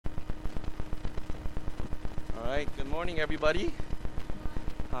right, good morning, everybody.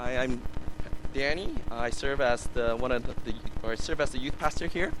 Hi, I'm Danny. I serve as the youth pastor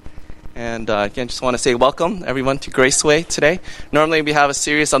here. And again, just want to say welcome, everyone, to Graceway today. Normally, we have a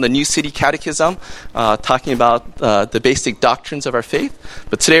series on the New City Catechism, talking about the basic doctrines of our faith.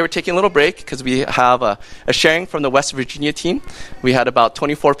 But today, we're taking a little break because we have a sharing from the West Virginia team. We had about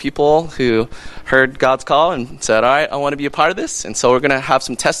 24 people who heard God's call and said, all right, I want to be a part of this. And so we're going to have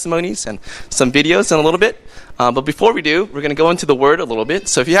some testimonies and some videos in a little bit. But before we do, we're going to go into the Word a little bit.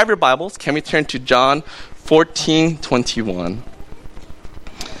 So if you have your Bibles, can we turn to John 14:21?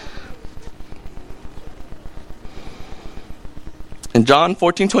 In John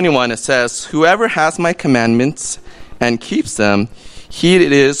 14:21, it says, "Whoever has my commandments and keeps them, he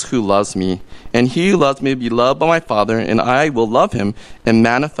it is who loves me. And he who loves me will be loved by my Father, and I will love him and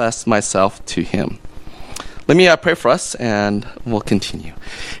manifest myself to him." Let me pray for us, and we'll continue.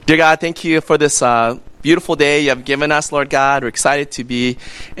 Dear God, thank you for this beautiful day you have given us, Lord God. We're excited to be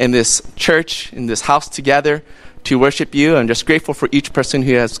in this church, in this house together to worship you. I'm just grateful for each person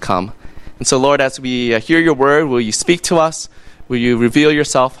who has come. And so, Lord, as we hear your word, will you speak to us? Will you reveal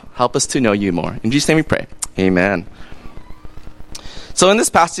yourself? Help us to know you more. In Jesus' name we pray. Amen. So in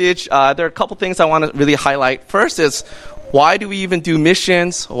this passage, there are a couple things I want to really highlight. First is, why do we even do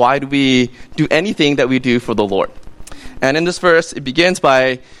missions? Why do we do anything that we do for the Lord? And in this verse, it begins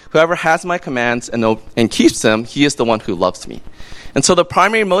by, "Whoever has my commands and keeps them, he is the one who loves me." And so the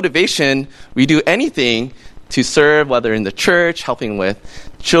primary motivation, we do anything to serve, whether in the church, helping with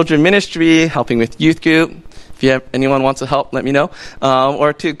children ministry, helping with youth group. If anyone wants to help, let me know.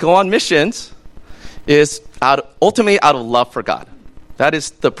 Or to go on missions is ultimately out of love for God. That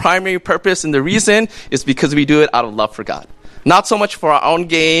is the primary purpose, and the reason is because we do it out of love for God. Not so much for our own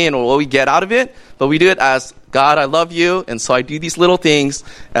gain or what we get out of it, but we do it as, God, I love you, and so I do these little things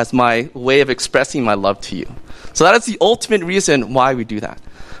as my way of expressing my love to you. So that is the ultimate reason why we do that.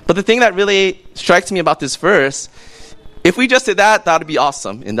 But the thing that really strikes me about this verse, if we just did that, that would be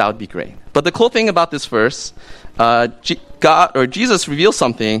awesome, and that would be great. But the cool thing about this verse, Jesus reveals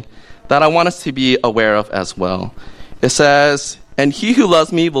something that I want us to be aware of as well. It says, "And he who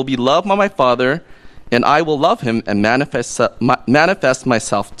loves me will be loved by my Father, and I will love him and manifest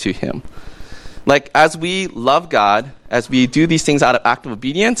myself to him." Like, as we love God, as we do these things out of active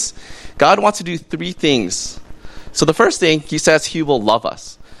obedience, God wants to do three things. So the first thing, he says he will love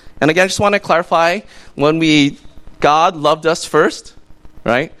us. And again, I just want to clarify, God loved us first,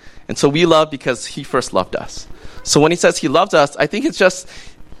 right? And so we love because he first loved us. So when he says he loves us, I think it's just,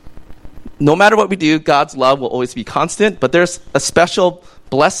 no matter what we do, God's love will always be constant. But there's a special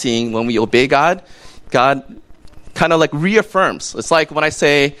blessing when we obey God. God kind of like reaffirms. It's like when I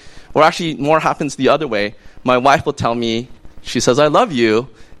say, or actually more happens the other way, my wife will tell me, she says, "I love you."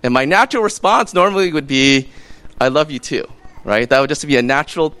 And my natural response normally would be, "I love you too." Right? That would just be a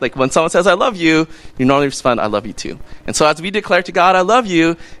natural, like when someone says, "I love you," you normally respond, "I love you too." And so as we declare to God, "I love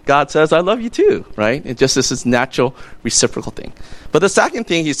you," God says, "I love you too," right? It just is this natural reciprocal thing. But the second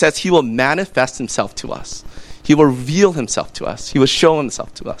thing, he says he will manifest himself to us. He will reveal himself to us. He will show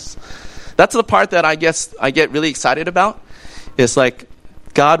himself to us. That's the part that I guess I get really excited about. It's like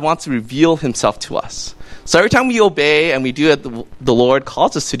God wants to reveal himself to us. So every time we obey and we do what the Lord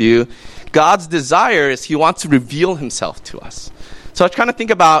calls us to do, God's desire is he wants to reveal himself to us. So I was trying to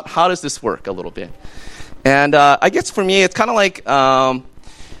think about, how does this work a little bit? And I guess for me, it's kind of like,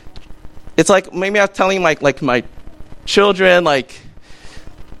 it's like maybe I was telling like my children, like,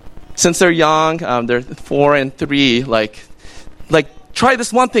 since they're young, they're 4 and 3, like try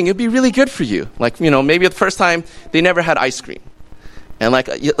this one thing, it'd be really good for you. Like, maybe the first time they never had ice cream. And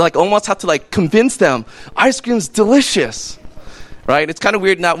like almost have to like convince them, ice cream's delicious. Right? It's kind of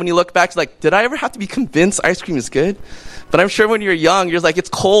weird now when you look back, it's like, did I ever have to be convinced ice cream is good? But I'm sure when you're young, you're like, it's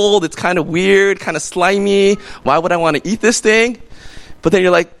cold, it's kind of weird, kind of slimy. Why would I want to eat this thing? But then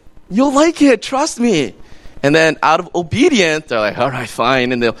you're like, you'll like it, trust me. And then out of obedience, they're like, all right,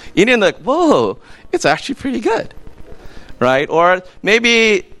 fine. And they'll eat it and they're like, whoa, it's actually pretty good. Right? Or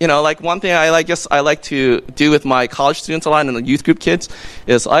maybe, like one thing I like to do with my college students a lot and the youth group kids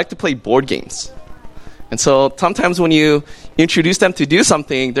is I like to play board games. And so sometimes when you introduce them to do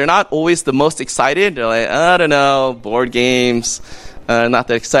something, they're not always the most excited. They're like, I don't know, board games, not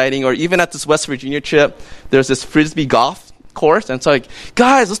that exciting. Or even at this West Virginia trip, there's this Frisbee golf course. And it's like,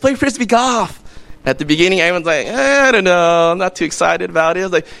 guys, let's play Frisbee golf. At the beginning, everyone's like, I don't know, I'm not too excited about it.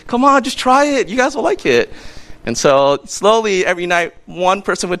 It's like, come on, just try it. You guys will like it. And so slowly, every night, one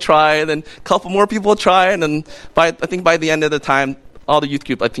person would try, and then a couple more people would try. And then I think by the end of the time, all the youth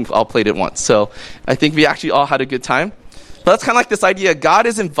group, I think, all played it once. So I think we actually all had a good time. But that's kind of like this idea. God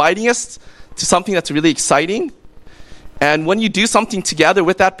is inviting us to something that's really exciting, And when you do something together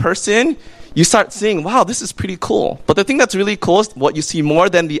with that person, you start seeing, wow, this is pretty cool. But the thing that's really cool is what you see more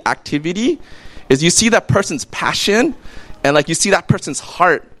than the activity is you see that person's passion and like you see that person's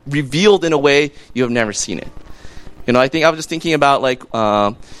heart revealed in a way you have never seen it. You know, I think I was just thinking about like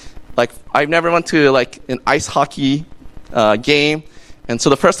I've never went to like an ice hockey game. And so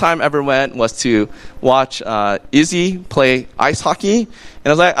the first time I ever went was to watch Izzy play ice hockey. And I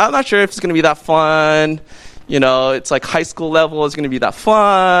was like, I'm not sure if it's going to be that fun. You know, it's like high school level. It's going to be that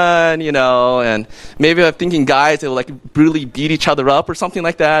fun, you know. And maybe I'm thinking guys, they will like brutally beat each other up or something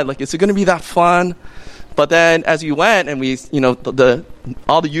like that. Like, is it going to be that fun? But then as we went and we, you know,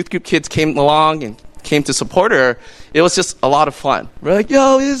 all the youth group kids came along and came to support her, it was just a lot of fun. We're like,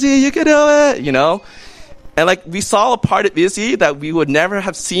 yo, Izzy, you can do it, you know. And like we saw a part of Izzy that we would never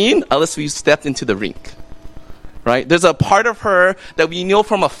have seen unless we stepped into the rink, right? There's a part of her that we know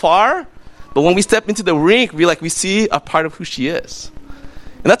from afar, but when we step into the rink, we see a part of who she is.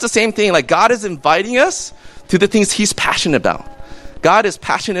 And that's the same thing. Like God is inviting us to the things He's passionate about. God is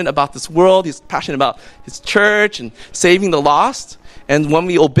passionate about this world. He's passionate about His church and saving the lost. And when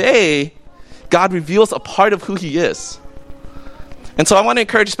we obey, God reveals a part of who He is. And so I want to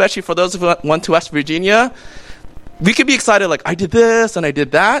encourage, especially for those who went to West Virginia, we could be excited like, I did this and I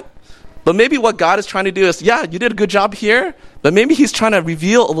did that. But maybe what God is trying to do is, yeah, you did a good job here, but maybe He's trying to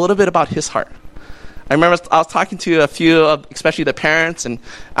reveal a little bit about His heart. I remember I was talking to a few of, especially the parents, and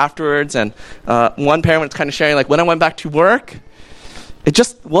afterwards, and one parent was kind of sharing, like, when I went back to work, it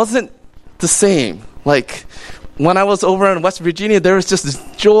just wasn't the same. Like, when I was over in West Virginia, there was just this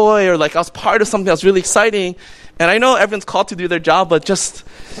joy, or like I was part of something that was really exciting. And I know everyone's called to do their job, but just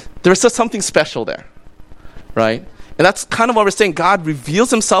there was just something special there, right? And that's kind of what we're saying. God reveals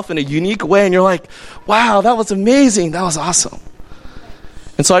Himself in a unique way, and you're like, wow, that was amazing. That was awesome.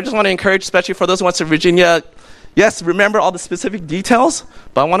 And so I just want to encourage, especially for those who went to Virginia, yes, remember all the specific details,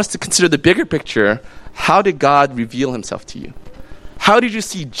 but I want us to consider the bigger picture. How did God reveal Himself to you? How did you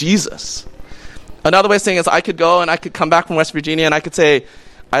see Jesus? Another way of saying is I could go and I could come back from West Virginia and I could say,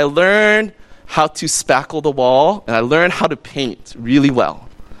 I learned how to spackle the wall and I learned how to paint really well.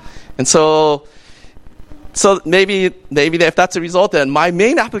 And so maybe if that's a result, then my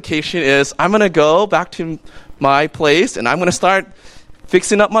main application is I'm going to go back to my place and I'm going to start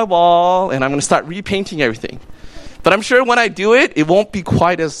fixing up my wall and I'm going to start repainting everything. But I'm sure when I do it, it won't be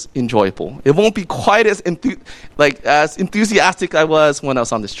quite as enjoyable. It won't be quite as enthusiastic I was when I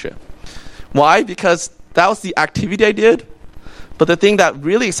was on this trip. Why? Because that was the activity I did. But the thing that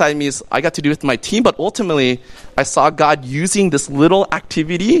really excited me is I got to do it with my team, but ultimately I saw God using this little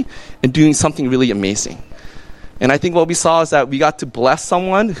activity and doing something really amazing. And I think what we saw is that we got to bless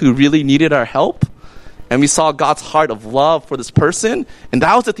someone who really needed our help. And we saw God's heart of love for this person. And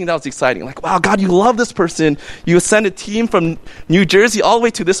that was the thing that was exciting. Like, wow, God, you love this person. You send a team from New Jersey all the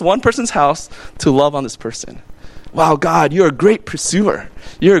way to this one person's house to love on this person. Wow, God, you're a great pursuer.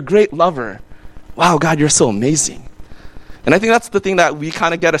 You're a great lover. Wow, God, you're so amazing. And I think that's the thing that we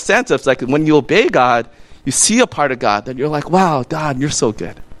kind of get a sense of. It's like when you obey God, you see a part of God that you're like, wow, God, you're so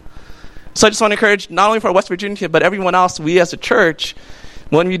good. So I just want to encourage not only for West Virginia, but everyone else, we as a church,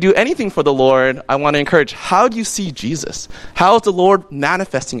 when we do anything for the Lord, I want to encourage, how do you see Jesus? How is the Lord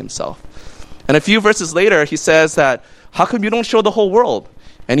manifesting Himself? And a few verses later, He says that, how come you don't show the whole world?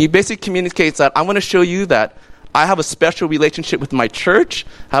 And He basically communicates that, I want to show you that I have a special relationship with my church,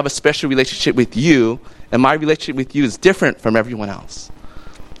 I have a special relationship with you, and my relationship with you is different from everyone else.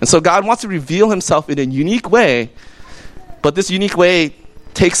 And so God wants to reveal Himself in a unique way, but this unique way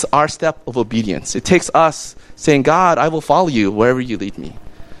takes our step of obedience. It takes us saying, God, I will follow you wherever you lead me.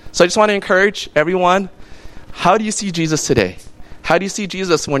 So I just want to encourage everyone, how do you see Jesus today? How do you see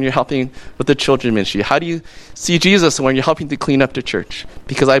Jesus when you're helping with the children's ministry? How do you see Jesus when you're helping to clean up the church?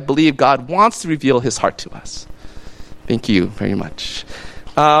 Because I believe God wants to reveal His heart to us. Thank you very much.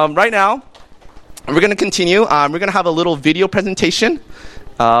 Right now, we're going to continue. We're going to have a little video presentation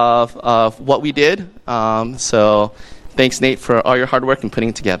of what we did. So thanks, Nate, for all your hard work and putting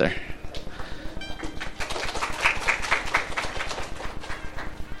it together.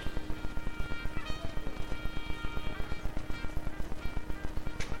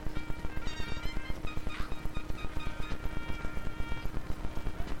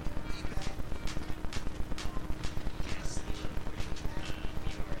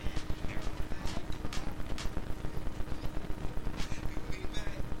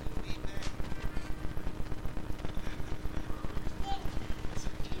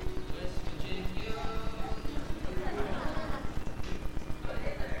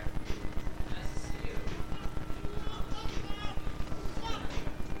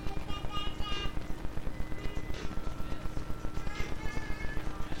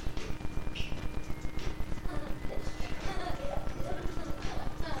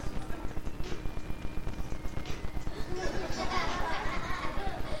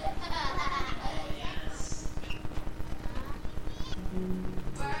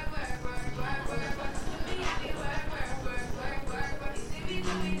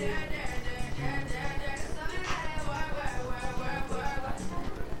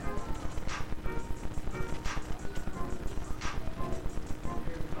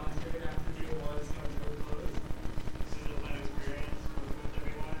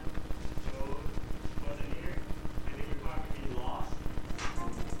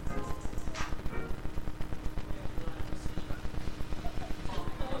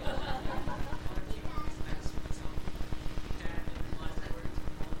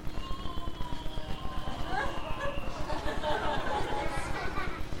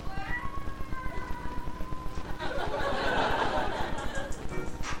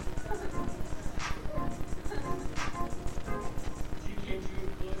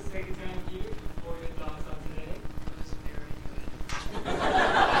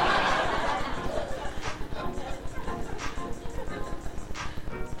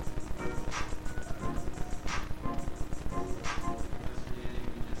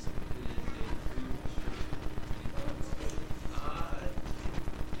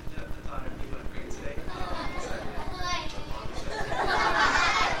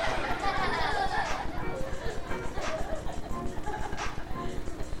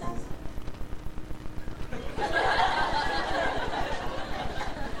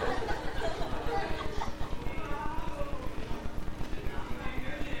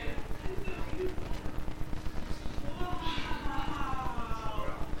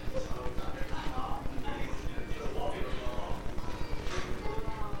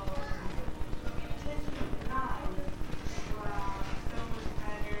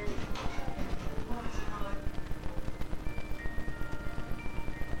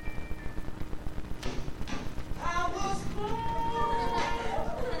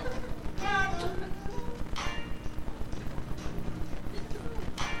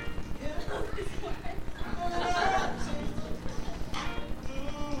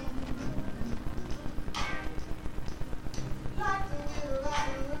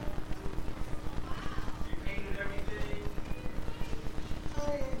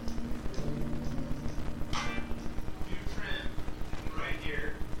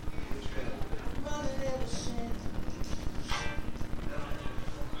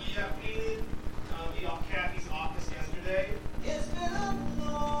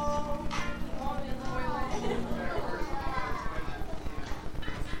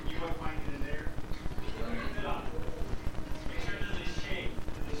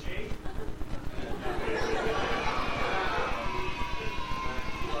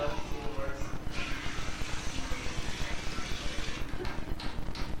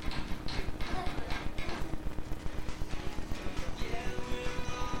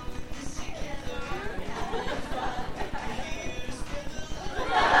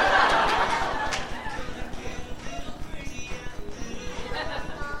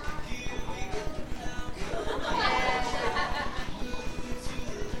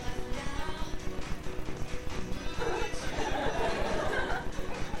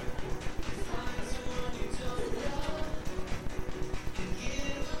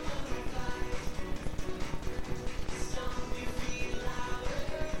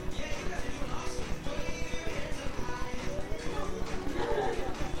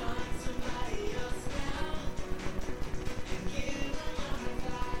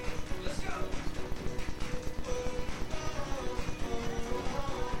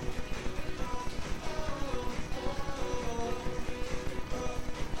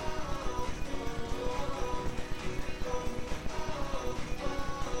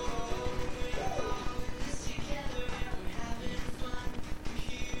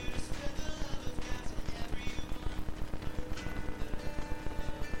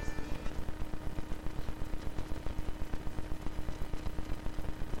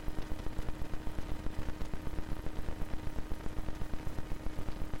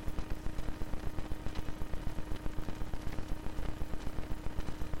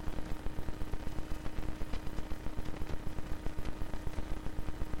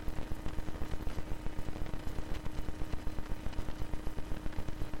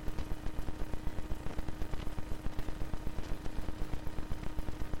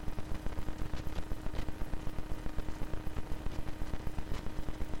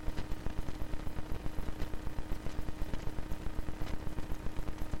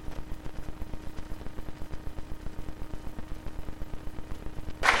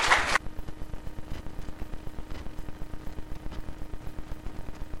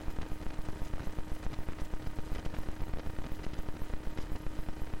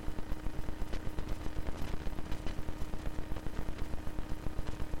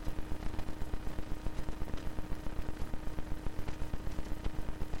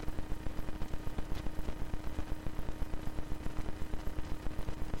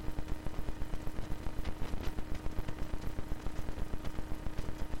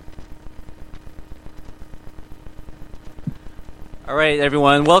 All right,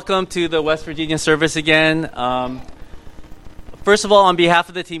 everyone. Welcome to the West Virginia service again. First of all, on behalf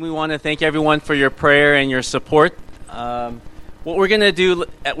of the team, we want to thank everyone for your prayer and your support. What we're going to do,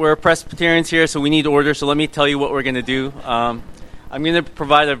 we're Presbyterians here, so we need order, so let me tell you what we're going to do. I'm going to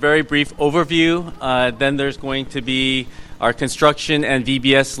provide a very brief overview. Then there's going to be our construction and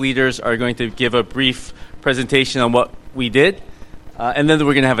VBS leaders are going to give a brief presentation on what we did. And then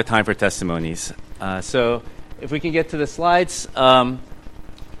we're going to have a time for testimonies. So if we can get to the slides.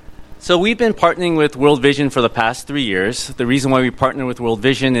 So we've been partnering with World Vision for the past 3 years. The reason why we partner with World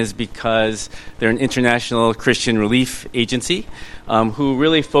Vision is because they're an international Christian relief agency who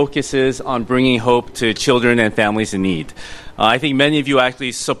really focuses on bringing hope to children and families in need. I think many of you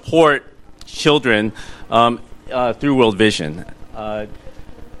actually support children through World Vision.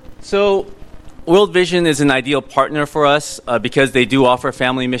 So World Vision is an ideal partner for us because they do offer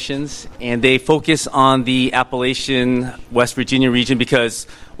family missions, and they focus on the Appalachian West Virginia region because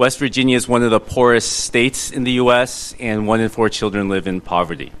West Virginia is one of the poorest states in the U.S., and 1 in 4 children live in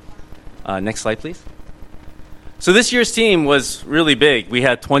poverty. Next slide, please. So this year's team was really big. We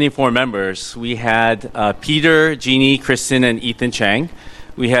had 24 members. We had Peter, Jeannie, Kristen, and Ethan Chang.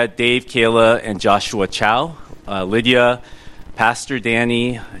 We had Dave, Kayla, and Joshua Chow, Lydia, Pastor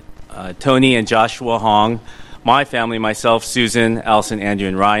Danny, Tony and Joshua Hong, my family, myself, Susan, Allison, Andrew,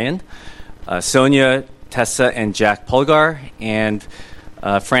 and Ryan, Sonia, Tessa, and Jack Polgar, and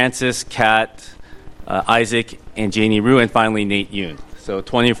Francis, Kat, Isaac, and Janie Rue, and finally Nate Yoon. So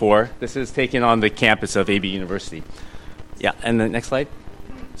 24. This is taken on the campus of AB University. Yeah, and the next slide.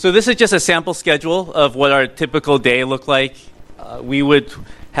 So this is just a sample schedule of what our typical day looked like. We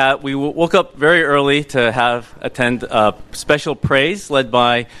woke up very early to attend special praise led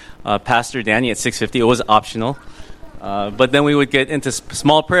by Pastor Danny at 6:50. It was optional. But then we would get into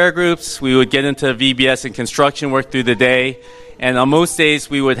small prayer groups. We would get into VBS and construction work through the day. And on most days,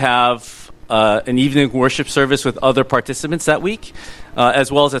 we would have an evening worship service with other participants that week,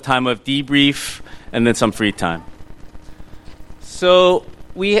 as well as a time of debrief and then some free time. So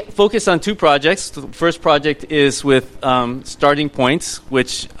we focus on 2 projects. The first project is with Starting Points,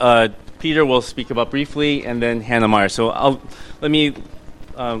 which Peter will speak about briefly, and then Hannah Meyer. So let me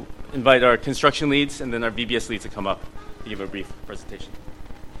invite our construction leads and then our VBS leads to come up to give a brief presentation.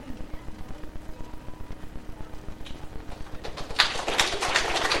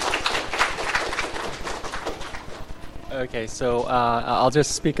 Okay, so I'll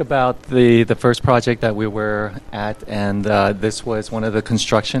just speak about the first project that we were at, and this was one of the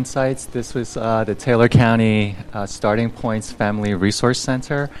construction sites. This was the Taylor County Starting Points Family Resource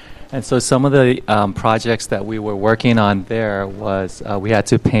Center. And so some of the projects that we were working on there was we had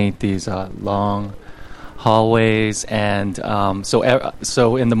to paint these long hallways, and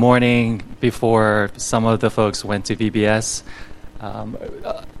so in the morning before some of the folks went to VBS,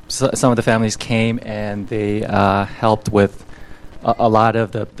 some of the families came and they helped with a lot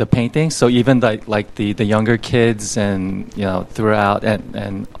of the painting. So even the younger kids and throughout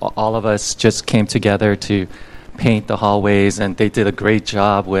and all of us just came together to paint the hallways, and they did a great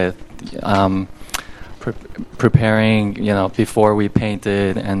job with preparing before we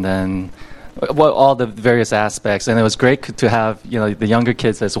painted, and then all the various aspects. And it was great to have the younger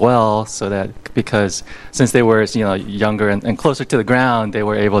kids as well, so that because since they were younger and closer to the ground, they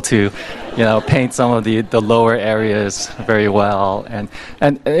were able to paint some of the lower areas very well. And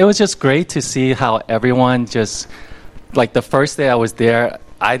it was just great to see how everyone just, like, the first day I was there,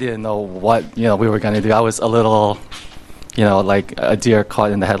 I didn't know what we were going to do. I was a little like a deer caught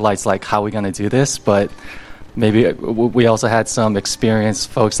in the headlights, like, how are we going to do this? But maybe we also had some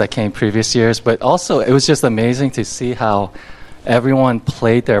experienced folks that came previous years. But also, it was just amazing to see how everyone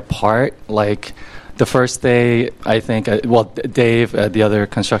played their part. Like, the first day, I think, Dave, the other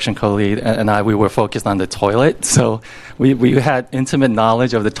construction co-lead, and I, we were focused on the toilet. So we had intimate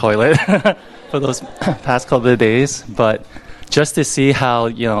knowledge of the toilet for those past couple of days. But just to see how,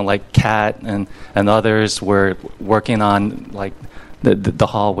 like Kat and others were working on, like, the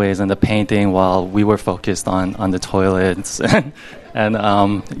hallways and the painting while we were focused on the toilets.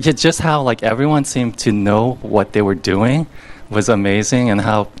 And just how, like, everyone seemed to know what they were doing was amazing, and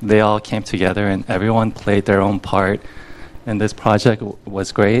how they all came together and everyone played their own part. And this project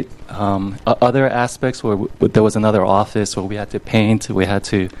was great. Other aspects were there was another office where we had to paint. We had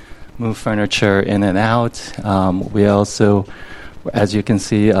to move furniture in and out. We also, as you can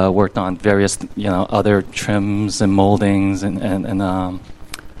see, worked on various other trims and moldings and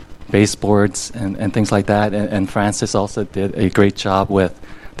baseboards and things like that. And Francis also did a great job with.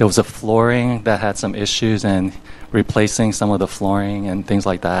 There was a flooring that had some issues, and replacing some of the flooring and things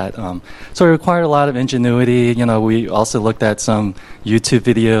like that. So it required a lot of ingenuity. We also looked at some YouTube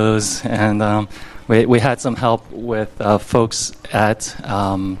videos, and we had some help with folks at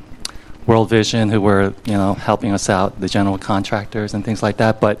World Vision who were, helping us out, the general contractors and things like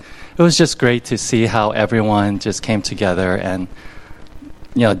that. But it was just great to see how everyone just came together and,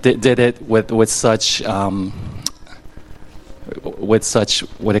 did it with such, what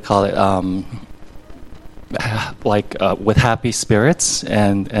do you call it? With happy spirits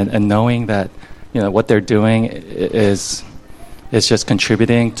and knowing that what they're doing is is just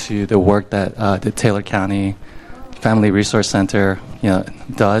contributing to the work that the Taylor County Family Resource Center,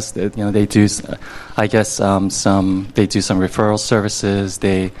 does. They do, I guess, they do some referral services.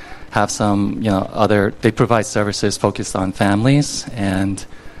 They have some, they provide services focused on families, and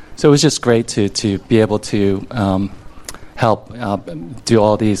so it was just great to be able to help do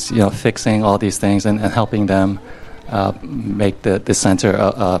all these, fixing all these things and helping them make the center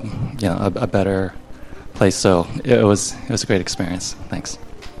a better place. So it was a great experience. Thanks.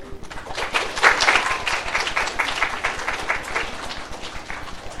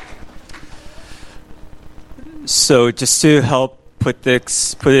 So just to help put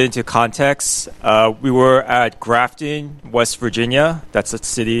it into context, we were at Grafton, West Virginia. That's a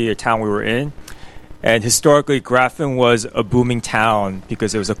city, a town we were in. And historically, Grafton was a booming town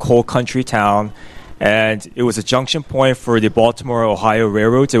because it was a coal country town. And it was a junction point for the Baltimore-Ohio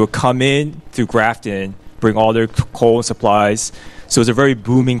Railroads. They would come in through Grafton, bring all their coal and supplies. So it was a very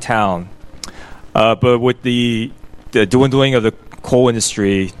booming town. But with the dwindling of the coal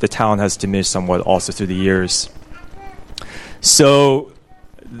industry, the town has diminished somewhat also through the years. So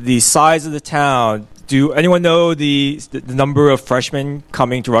the size of the town, do anyone know the number of freshmen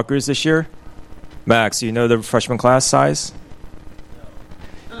coming to Rutgers this year? Max, do you know the freshman class size?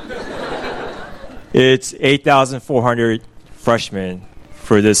 It's 8,400 freshmen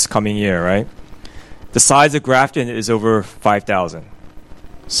for this coming year, right? The size of Grafton is over 5,000.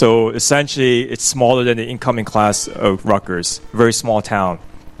 So essentially, it's smaller than the incoming class of Rutgers, a very small town.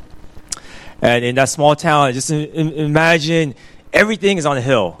 And in that small town, just imagine everything is on a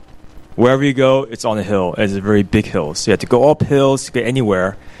hill. Wherever you go, it's on a hill. It's a very big hill. So you have to go up hills to get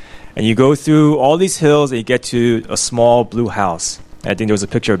anywhere. And you go through all these hills and you get to a small blue house. I think there was a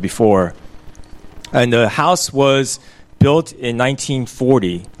picture of it before. And the house was built in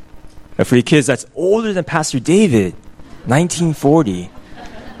 1940. And for you kids, that's older than Pastor David. 1940.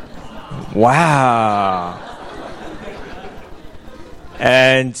 Wow.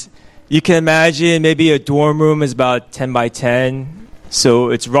 And you can imagine maybe a dorm room is about 10 by 10. So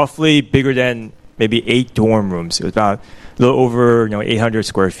it's roughly bigger than maybe 8 dorm rooms. It was about a little over 800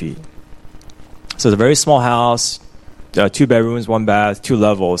 square feet. So it's a very small house, 2 bedrooms, 1 bath, 2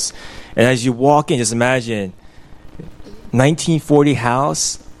 levels. And as you walk in, just imagine 1940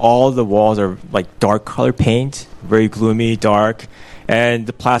 house, all the walls are like dark color paint, very gloomy, dark, and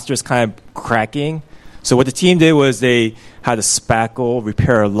the plaster is kind of cracking. So what the team did was they had to spackle,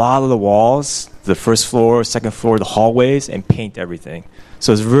 repair a lot of the walls, the first floor, second floor, the hallways, and paint everything.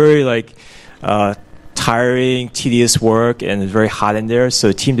 So it's very tiring, tedious work, and it's very hot in there. So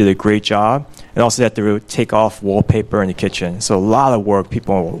the team did a great job. And also they had to take off wallpaper in the kitchen. So a lot of work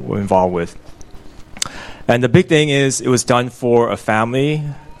people were involved with. And the big thing is it was done for a family.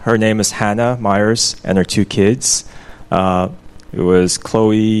 Her name is Hannah Myers and her 2 kids. It was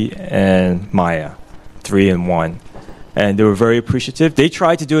Chloe and Maya, 3 and 1. And they were very appreciative. They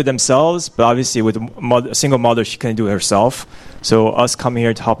tried to do it themselves, but obviously with a single mother, she couldn't do it herself. So us coming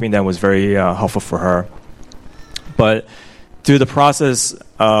here to helping them was very helpful for her. But through the process,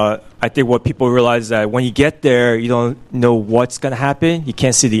 I think what people realize is that when you get there, you don't know what's going to happen. You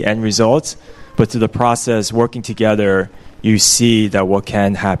can't see the end result. But through the process, working together, you see that what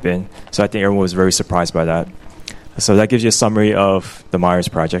can happen. So I think everyone was very surprised by that. So that gives you a summary of the Myers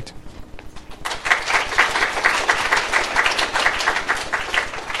Project.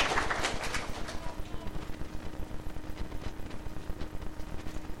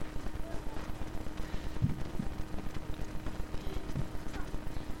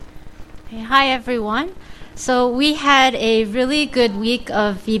 Hi, everyone. So we had a really good week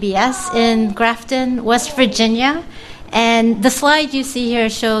of VBS in Grafton, West Virginia. And the slide you see here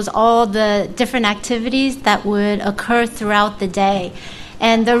shows all the different activities that would occur throughout the day.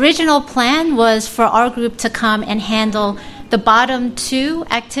 And the original plan was for our group to come and handle the bottom 2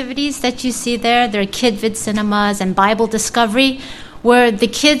 activities that you see there. They're Kid Vid Cinemas and Bible Discovery, where the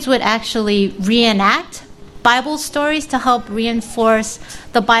kids would actually reenact Bible stories to help reinforce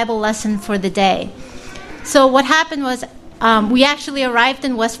the Bible lesson for the day. So what happened was we actually arrived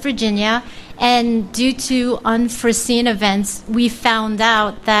in West Virginia, and due to unforeseen events, we found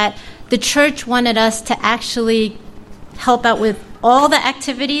out that the church wanted us to actually help out with all the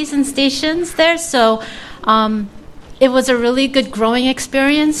activities and stations there. So it was a really good growing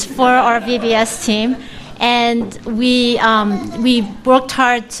experience for our VBS team. And we worked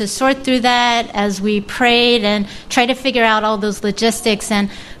hard to sort through that as we prayed and tried to figure out all those logistics. And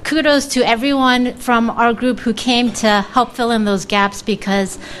kudos to everyone from our group who came to help fill in those gaps,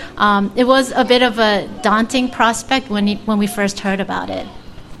 because it was a bit of a daunting prospect when we first heard about it.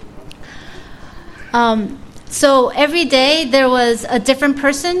 So every day there was a different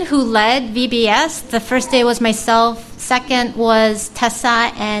person who led VBS. The first day was myself, second was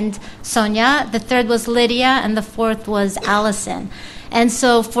Tessa and Sonia, the third was Lydia, and the fourth was Allison. And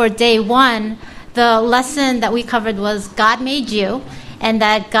so for day one, the lesson that we covered was God made you, and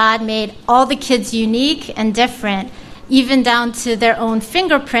that God made all the kids unique and different, even down to their own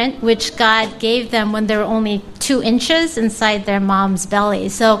fingerprint, which God gave them when they were only 2 inches inside their mom's belly.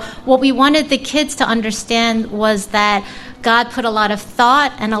 So what we wanted the kids to understand was that God put a lot of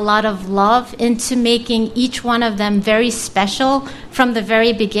thought and a lot of love into making each one of them very special from the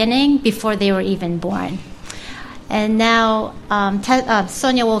very beginning before they were even born. And now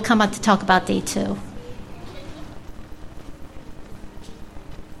Sonia will come up to talk about day 2.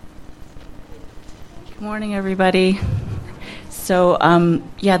 Good morning, everybody. So, the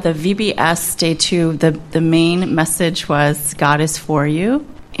VBS day 2, the main message was God is for you.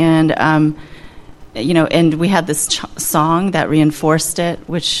 And, and we had this song that reinforced it,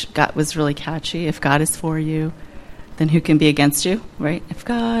 which was really catchy. If God is for you, then who can be against you, right? If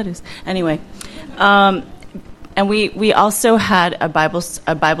God is... Anyway, and we also had a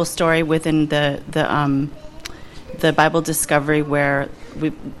Bible story within the Bible Discovery where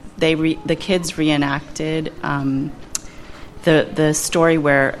the kids reenacted the story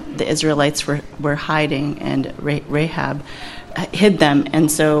where the Israelites were hiding and Rahab hid them,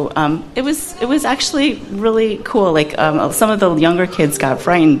 and so it was actually really cool. Like some of the younger kids got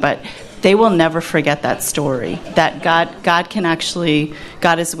frightened, but they will never forget that story. That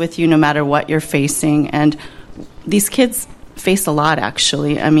God is with you no matter what you're facing, and these kids face a lot.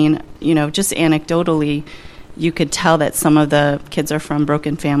 Actually, I mean, just anecdotally, you could tell that some of the kids are from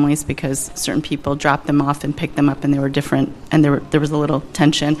broken families because certain people dropped them off and picked them up, and they were different, and there was a little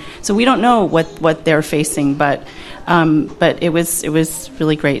tension. So we don't know what they're facing, but it was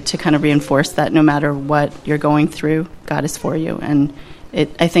really great to kind of reinforce that no matter what you're going through, God is for you. And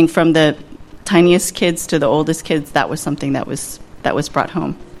I think from the tiniest kids to the oldest kids, that was something that was brought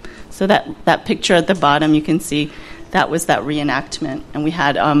home. So that picture at the bottom, you can see that was that reenactment, and we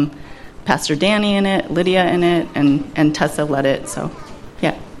had Pastor Danny in it, Lydia in it, and Tessa led it. So,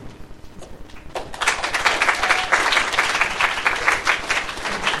 yeah.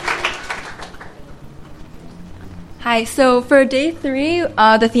 Hi, so for day 3,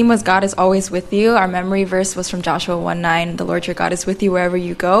 the theme was God is always with you. Our memory verse was from Joshua 1:9, the Lord your God is with you wherever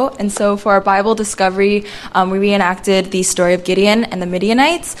you go. And so for our Bible discovery, we reenacted the story of Gideon and the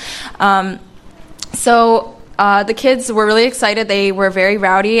Midianites. The kids were really excited. They were very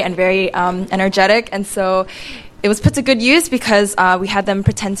rowdy and very energetic, and so it was put to good use because we had them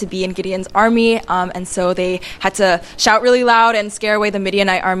pretend to be in Gideon's army, and so they had to shout really loud and scare away the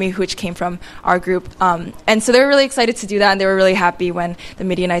Midianite army, which came from our group. And so they were really excited to do that, and they were really happy when the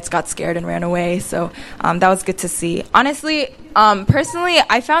Midianites got scared and ran away. So that was good to see. Honestly, personally,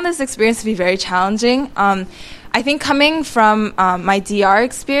 I found this experience to be very challenging. I think coming from my DR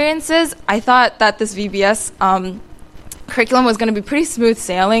experiences, I thought that this VBS curriculum was going to be pretty smooth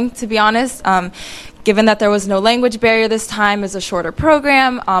sailing, to be honest. Given that there was no language barrier this time, it was a shorter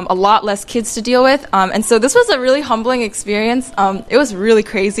program, a lot less kids to deal with. And so this was a really humbling experience. It was really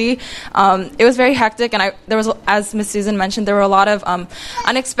crazy. It was very hectic, and there was, as Ms. Susan mentioned, there were a lot of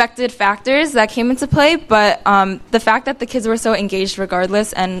unexpected factors that came into play, but the fact that the kids were so engaged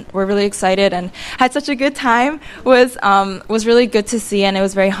regardless and were really excited and had such a good time was really good to see, and it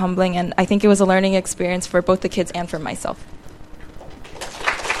was very humbling, and I think it was a learning experience for both the kids and for myself.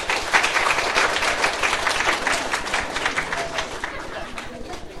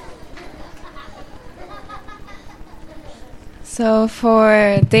 So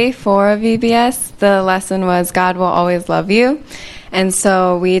for day 4 of VBS, the lesson was God will always love you. And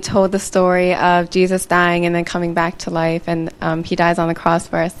so we told the story of Jesus dying and then coming back to life, and he dies on the cross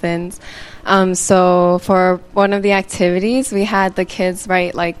for our sins. So for one of the activities, we had the kids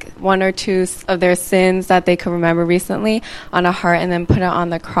write like 1 or 2 of their sins that they could remember recently on a heart and then put it on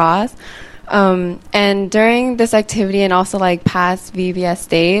the cross. And during this activity and also like past VBS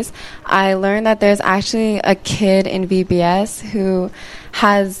days, I learned that there's actually a kid in VBS who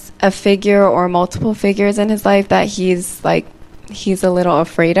has a figure or multiple figures in his life that he's a little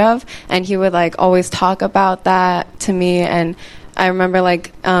afraid of, and he would like always talk about that to me. And I remember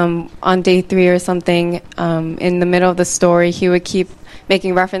like on day 3 or something, in the middle of the story, he would keep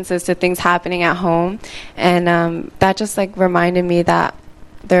making references to things happening at home, and that just like reminded me that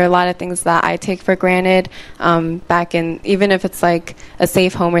there are a lot of things that I take for granted back in, even if it's like a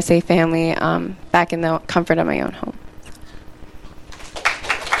safe home or safe family, back in the comfort of my own home.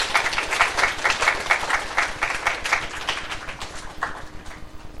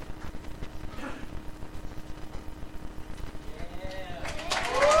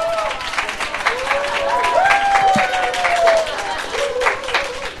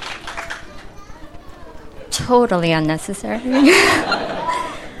 totally unnecessary.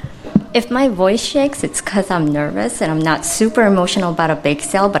 If my voice shakes, it's because I'm nervous and I'm not super emotional about a bake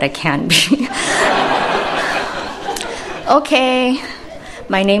sale, but I can be. Okay,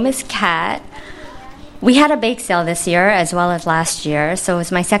 my name is Kat. We had a bake sale this year as well as last year, so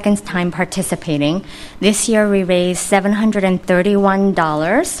it's my second time participating. This year we raised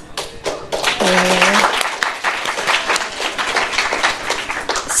 $731.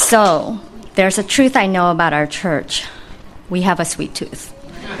 So, there's a truth I know about our church. We have a sweet tooth.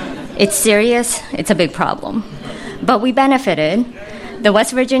 It's serious, it's a big problem. But we benefited. The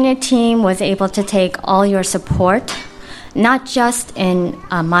West Virginia team was able to take all your support, not just in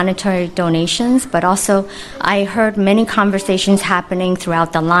monetary donations, but also I heard many conversations happening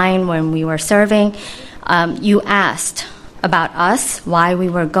throughout the line when we were serving. You asked about us, why we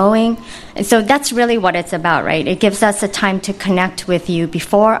were going. And so that's really what it's about, right? It gives us a time to connect with you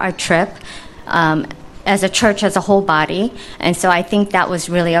before our trip as a church, as a whole body. And so I think that was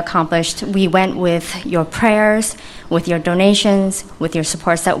really accomplished. We went with your prayers, with your donations, with your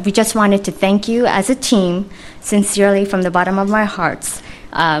support. So we just wanted to thank you as a team, sincerely from the bottom of our hearts,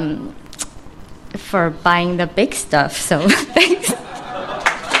 for buying the big stuff. So thanks.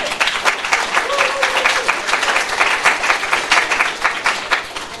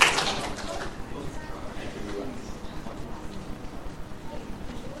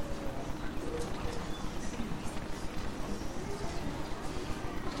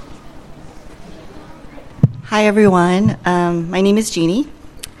 Hi, everyone. My name is Jeannie.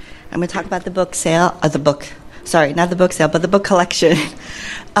 I'm going to talk about the book sale, not the book sale, but the book collection.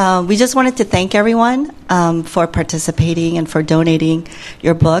 We just wanted to thank everyone for participating and for donating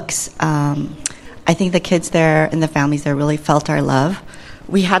your books. I think the kids there and the families there really felt our love.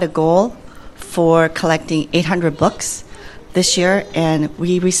 We had a goal for collecting 800 books this year, and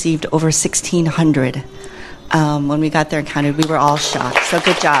we received over 1,600. When we got there and counted, we were all shocked. So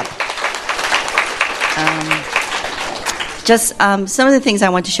good job. Some of the things I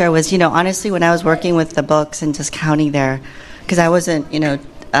want to share was, honestly, when I was working with the books and just counting there, because I wasn't,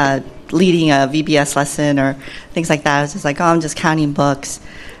 leading a VBS lesson or things like that. I was just like, I'm just counting books.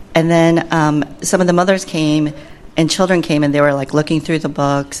 And then some of the mothers came and children came and they were like looking through the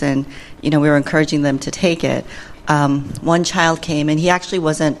books and, we were encouraging them to take it. One child came and he actually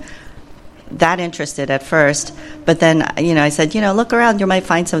wasn't that interested at first, but then I said, look around, you might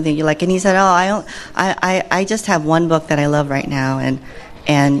find something you like. And he said, I just have one book that I love right now, and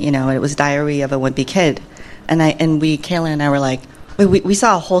it was Diary of a Wimpy Kid, and Kayla and I were like, we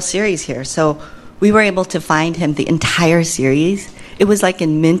saw a whole series here, so we were able to find him the entire series. It was like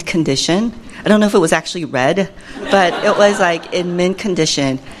in mint condition. I don't know if it was actually red, but it was like in mint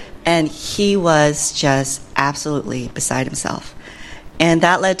condition, and he was just absolutely beside himself. And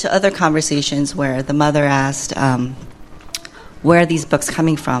that led to other conversations where the mother asked, where are these books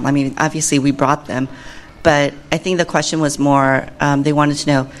coming from? I mean, obviously we brought them, but I think the question was more, they wanted to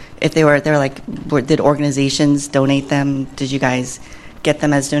know if they were like, did organizations donate them? Did you guys get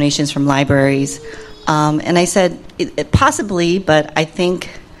them as donations from libraries? And I said, possibly, but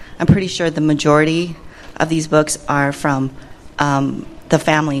I'm pretty sure the majority of these books are from the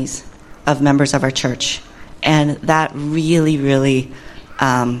families of members of our church. And that really, really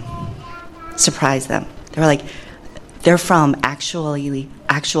surprised them. They were like, they're from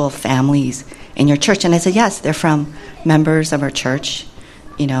actual families in your church. And I said, yes, they're from members of our church,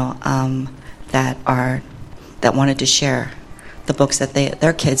 that wanted to share the books that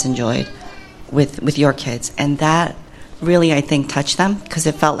their kids enjoyed with your kids. And that really, I think, touched them because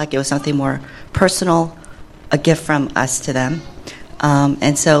it felt like it was something more personal, a gift from us to them.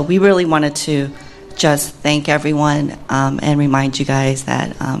 And so we really wanted to just thank everyone and remind you guys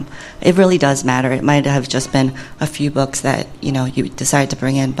that it really does matter. It might have just been a few books that you decided to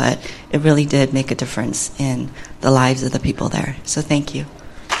bring in, but it really did make a difference in the lives of the people there. So thank you.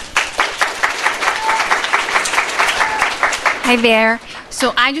 Hi there.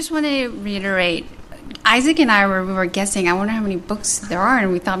 So I just want to reiterate, Isaac and I we were guessing, I wonder how many books there are,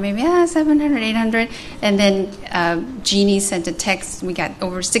 and we thought maybe 700, 800, and then Jeannie sent a text, we got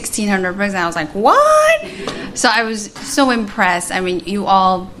over 1,600 books, and I was like, what? So I was so impressed. I mean, you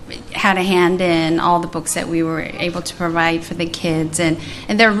all had a hand in all the books that we were able to provide for the kids, and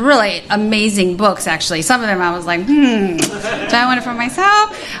they're really amazing books, actually. Some of them I was like, do I want it for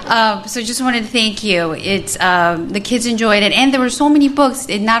myself? So just wanted to thank you. It's the kids enjoyed it, and there were so many books.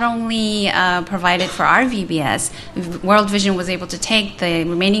 It not only provided for our VBS, World Vision was able to take the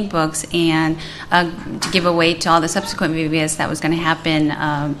remaining books and to give away to all the subsequent VBS that was going to happen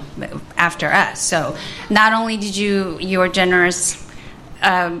after us. So not only did you were generous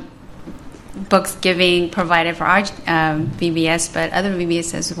books giving provided for our VBS, but other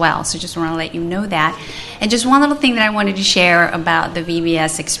VBS as well. So just want to let you know that. And just one little thing that I wanted to share about the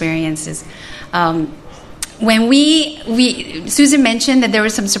VBS experience is when Susan mentioned that there were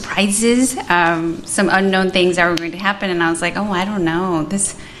some surprises, some unknown things that were going to happen, and I was like, oh, I don't know.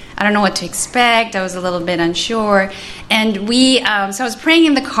 I don't know what to expect. I was a little bit unsure. And so I was praying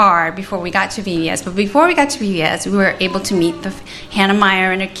in the car before we got to VBS. But before we got to VBS, we were able to meet Hannah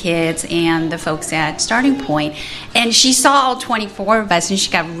Meyer and her kids and the folks at Starting Point. And she saw all 24 of us, and she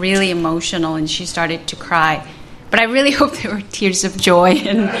got really emotional, and she started to cry. But I really hope they were tears of joy,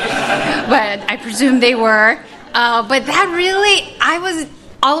 but I presume they were. But that really,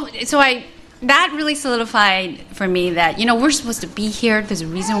 that really solidified for me that, we're supposed to be here. There's a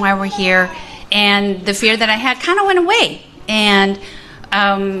reason why we're here. And the fear that I had kind of went away. And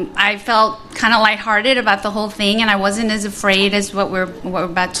I felt kind of lighthearted about the whole thing, and I wasn't as afraid as what we're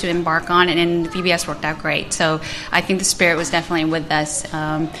about to embark on. And the VBS worked out great. So I think the Spirit was definitely with us.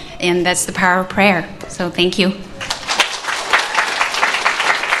 And that's the power of prayer. So thank you.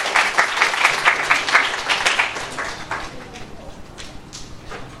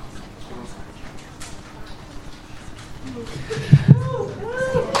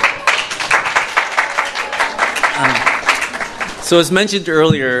 So as mentioned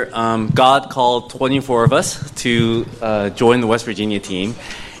earlier, God called 24 of us to join the West Virginia team,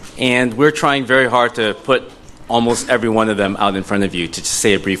 and we're trying very hard to put almost every one of them out in front of you to just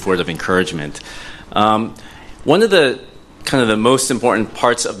say a brief word of encouragement. One of the most important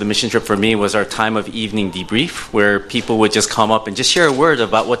parts of the mission trip for me was our time of evening debrief, where people would just come up and just share a word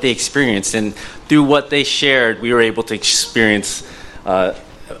about what they experienced, and through what they shared, we were able to experience a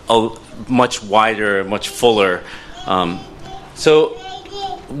much wider, much fuller. So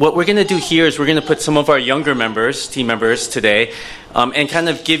what we're going to do here is we're going to put some of our younger team members today, and kind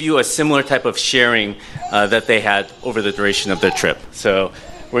of give you a similar type of sharing that they had over the duration of their trip. So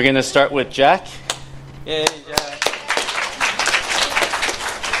we're going to start with Jack. Yay, Jack.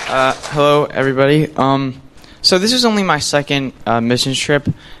 Hello, everybody. So this is only my second mission trip,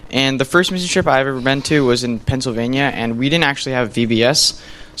 and the first mission trip I've ever been to was in Pennsylvania, and we didn't actually have VBS.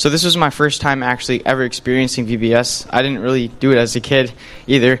 So this was my first time actually ever experiencing VBS. I didn't really do it as a kid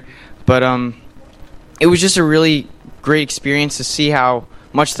either, but it was just a really great experience to see how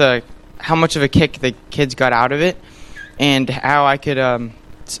much of a kick the kids got out of it, and how I could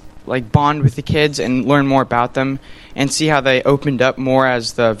bond with the kids and learn more about them, and see how they opened up more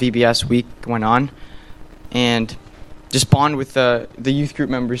as the VBS week went on, and just bond with the youth group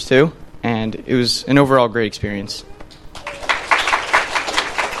members too. And it was an overall great experience.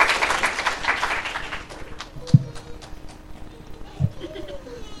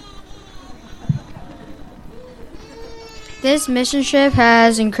 This mission trip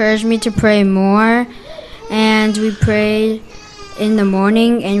has encouraged me to pray more, and we prayed in the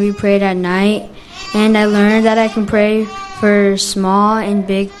morning and we prayed at night, and I learned that I can pray for small and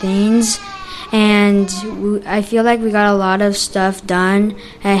big things, and I feel like we got a lot of stuff done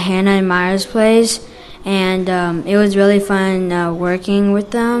at Hannah and Meyer's place, and it was really fun working with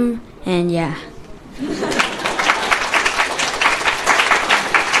them, and yeah.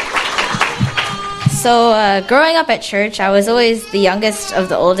 So growing up at church, I was always the youngest of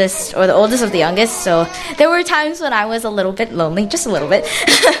the oldest, or the oldest of the youngest, so there were times when I was a little bit lonely, just a little bit.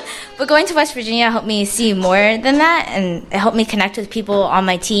 But going to West Virginia helped me see more than that, and it helped me connect with people on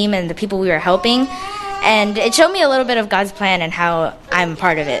my team and the people we were helping, and it showed me a little bit of God's plan and how I'm a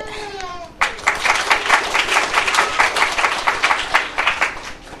part of it.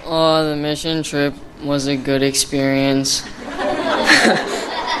 The mission trip was a good experience.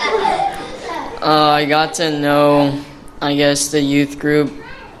 I got to know, I guess, the youth group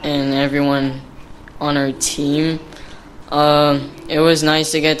and everyone on our team. It was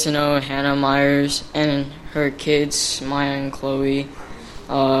nice to get to know Hannah Myers and her kids, Maya and Chloe,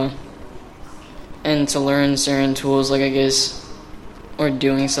 and to learn certain tools, like, I guess, or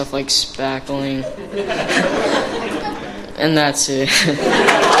doing stuff like spackling. And that's it.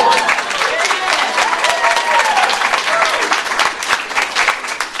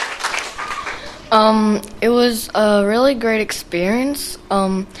 It was a really great experience.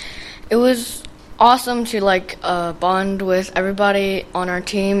 It was awesome to bond with everybody on our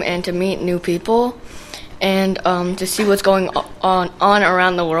team and to meet new people and to see what's going on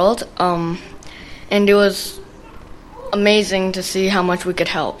around the world. And it was amazing to see how much we could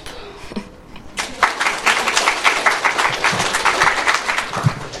help.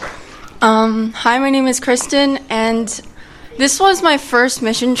 Hi, my name is Kristen, and this was my first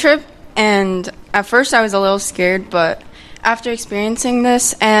mission trip, and at first I was a little scared, but after experiencing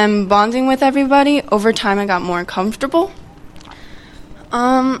this and bonding with everybody, over time I got more comfortable.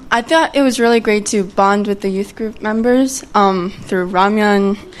 I thought it was really great to bond with the youth group members through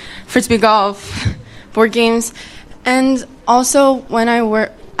ramyun, frisbee golf, board games, and also when I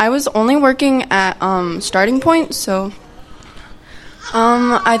was only working at Starting Point, so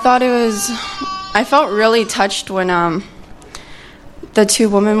I felt really touched when the two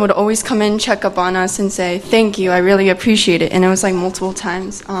women would always come in, check up on us, and say, "Thank you, I really appreciate it." And it was like multiple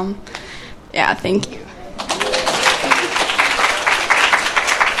times. Yeah, thank you.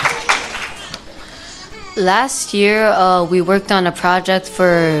 Last year, we worked on a project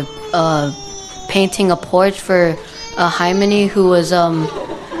for painting a porch for Jaimini, who was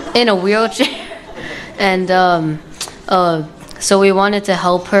in a wheelchair. And so we wanted to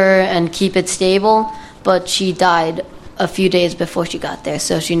help her and keep it stable, but she died a few days before she got there,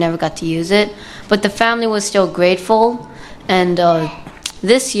 so she never got to use it. But the family was still grateful. And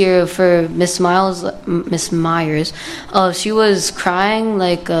this year for Miss Myers, she was crying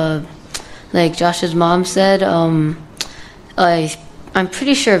like Josh's mom said. I'm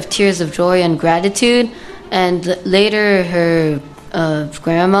pretty sure of tears of joy and gratitude. And later, her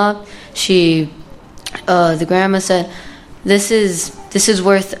grandma, the grandma said, "This is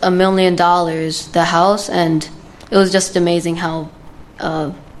worth $1 million, the house," and it was just amazing how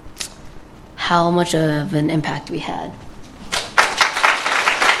much of an impact we had.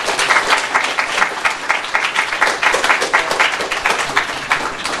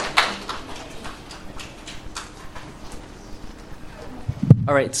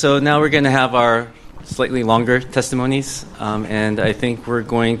 All right, so now we're going to have our slightly longer testimonies, and I think we're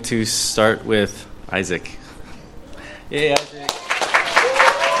going to start with Isaac. Yay, Isaac.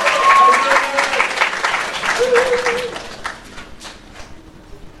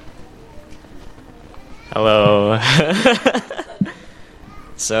 Hello.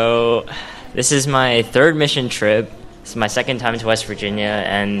 So, this is my third mission trip. This is my second time to West Virginia,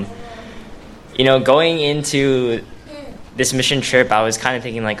 and, going into this mission trip, I was kind of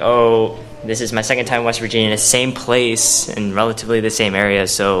thinking like, oh, this is my second time in West Virginia in the same place and relatively the same area,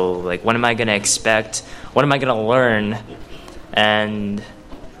 so like what am I going to expect? What am I going to learn? And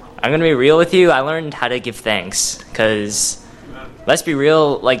I'm going to be real with you, I learned how to give thanks, because let's be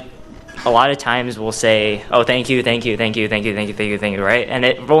real, like a lot of times we'll say, oh, thank you, right? And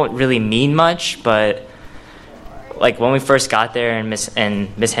it won't really mean much, but like when we first got there and Miss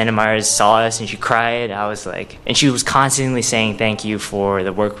Hannah Myers saw us and she cried, I was like, and she was constantly saying thank you for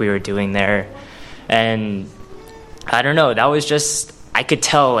the work we were doing there. And I don't know, that was just, I could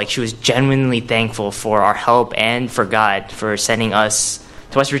tell like she was genuinely thankful for our help and for God for sending us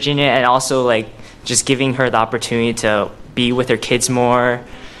to West Virginia, and also like just giving her the opportunity to be with her kids more,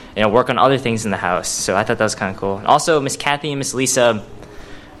 work on other things in the house. So I thought that was kind of cool. And also Miss Kathy and Miss Lisa,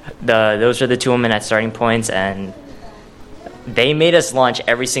 those are the two women at Starting Points, and they made us lunch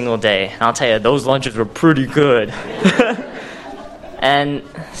every single day. And I'll tell you, those lunches were pretty good. And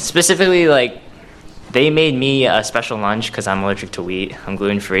specifically, like, they made me a special lunch because I'm allergic to wheat. I'm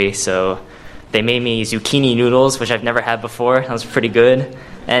gluten-free, so they made me zucchini noodles, which I've never had before. That was pretty good.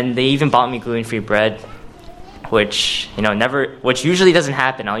 And they even bought me gluten-free bread, which, which usually doesn't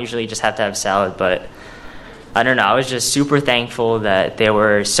happen. I'll usually just have to have salad, but I don't know. I was just super thankful that they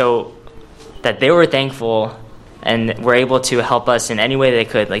were thankful and were able to help us in any way they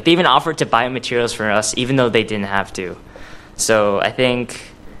could. Like, they even offered to buy materials for us, even though they didn't have to. So I think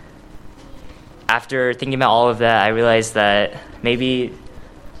after thinking about all of that, I realized that maybe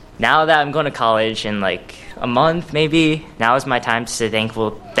now that I'm going to college in like a month, maybe, now is my time to say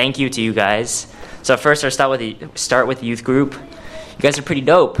thank you to you guys. So first, I'll start with the youth group. You guys are pretty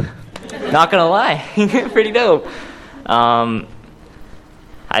dope. Not going to lie. Pretty dope.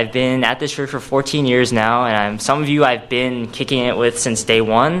 I've been at this church for 14 years now, and some of you I've been kicking it with since day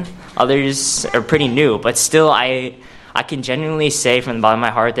one. Others are pretty new, but still I can genuinely say from the bottom of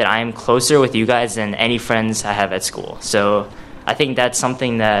my heart that I am closer with you guys than any friends I have at school. So I think that's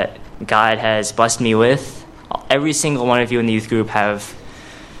something that God has blessed me with. Every single one of you in the youth group have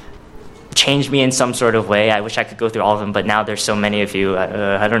changed me in some sort of way. I wish I could go through all of them, but now there's so many of you.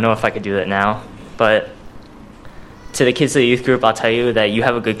 I don't know if I could do that now, but to the kids of the youth group, I'll tell you that you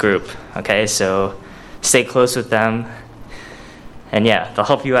have a good group, okay? So stay close with them, and yeah, they'll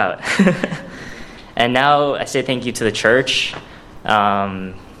help you out. And now I say thank you to the church.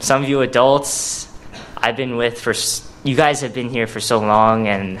 Some of you adults I've been with you guys have been here for so long,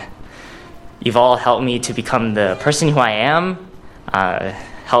 and you've all helped me to become the person who I am,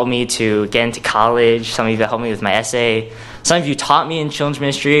 helped me to get into college. Some of you have helped me with my essay. some of you taught me in children's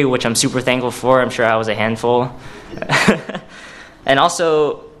ministry, which I'm super thankful for. I'm sure I was a handful. And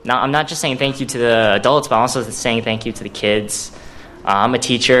also, now I'm not just saying thank you to the adults, but I'm also saying thank you to the kids. I'm a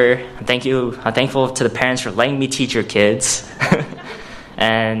teacher. I'm thankful to the parents for letting me teach your kids.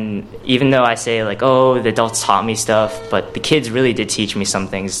 And even though I say like, oh, the adults taught me stuff, but the kids really did teach me some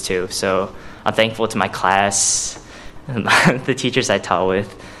things too. So I'm thankful to my class, and the teachers I taught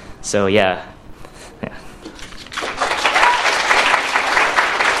with. So yeah.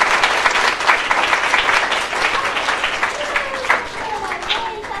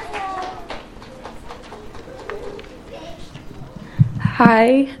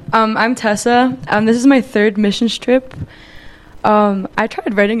 Hi, I'm Tessa. This is my third missions trip. I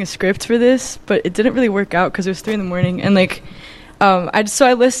tried writing a script for this, but it didn't really work out because it was 3 a.m. And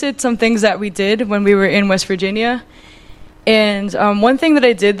I listed some things that we did when we were in West Virginia. And one thing that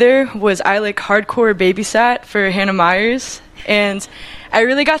I did there was I hardcore babysat for Hannah Myers, and I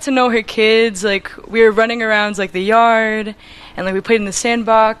really got to know her kids. We were running around the yard, and we played in the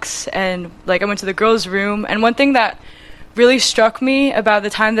sandbox, and I went to the girls' room. And one thing that really struck me about the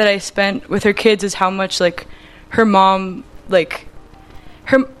time that I spent with her kids is how much her mom they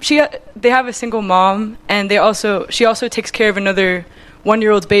have a single mom, and she also takes care of another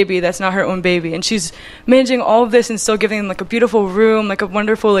 1-year-old baby that's not her own baby, and she's managing all of this and still giving them a beautiful room, a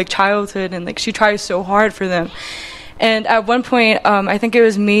wonderful childhood, and she tries so hard for them. And at one point, I think it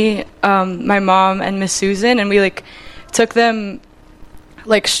was me, my mom, and Miss Susan, and we took them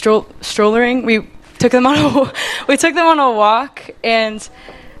strollering. We took them on a walk, and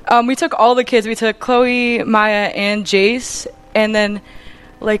we took all the kids. We took Chloe, Maya, and Jace, and then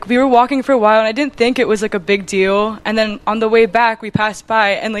we were walking for a while, and I didn't think it was a big deal. And then on the way back, we passed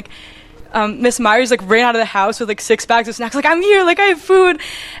by, and Miss Myers ran out of the house with 6 bags of snacks. I'm here, I have food.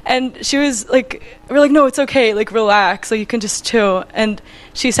 And she was we're no, it's okay, relax, you can just chill. And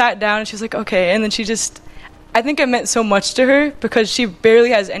she sat down, and she was okay. And then I think it meant so much to her because she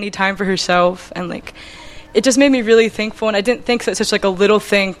barely has any time for herself, and it just made me really thankful. And I didn't think that such a little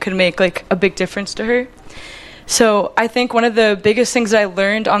thing could make a big difference to her. So I think one of the biggest things that I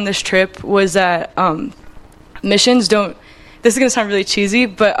learned on this trip was that missions don't. This is going to sound really cheesy,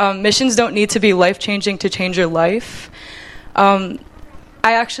 but missions don't need to be life-changing to change your life. I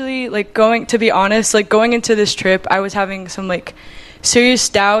actually going into this trip, I was having some serious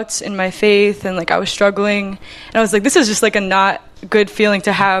doubts in my faith, and I was struggling, and I was this is just a not good feeling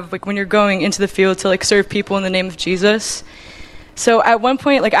to have when you're going into the field to serve people in the name of Jesus. So at one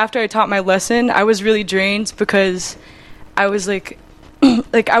point, after I taught my lesson, I was really drained because I was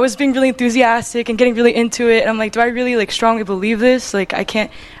I was being really enthusiastic and getting really into it, and I'm do I really strongly believe this? I'm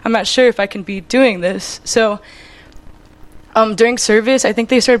not sure if I can be doing this. So during service, I think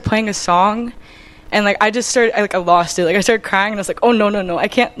they started playing a song, and I lost it. I started crying, and I was oh no, I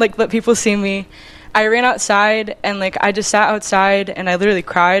can't let people see me. I ran outside, and I just sat outside, and I literally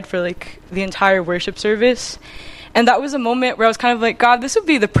cried for the entire worship service. And that was a moment where I was kind of God, this would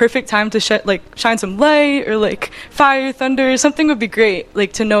be the perfect time to shine some light, or fire, thunder, something would be great,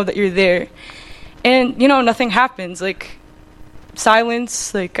 to know that you're there. And nothing happens.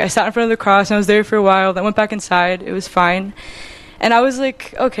 Silence. I sat in front of the cross, and I was there for a while. Then went back inside. It was fine. And I was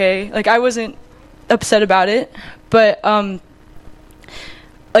okay. I wasn't upset about it, but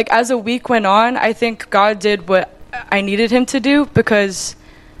as a week went on, I think God did what I needed him to do, because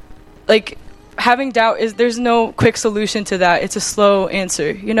having doubt there's no quick solution to that. It's a slow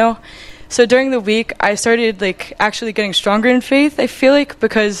answer, So during the week, I started actually getting stronger in faith, I feel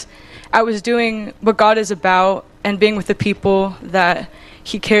because I was doing what God is about and being with the people that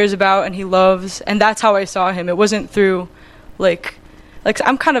he cares about and he loves, and that's how I saw him. It wasn't through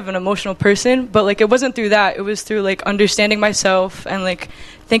I'm kind of an emotional person, but it wasn't through that. It was through understanding myself and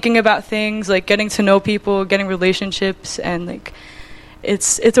thinking about things, getting to know people, getting relationships, and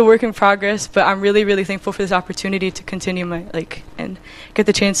it's a work in progress. But I'm really, really thankful for this opportunity to continue my and get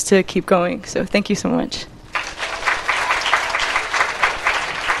the chance to keep going. So thank you so much.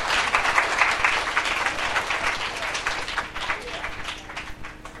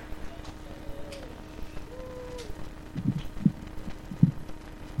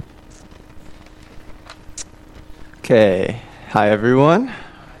 Okay, hi everyone.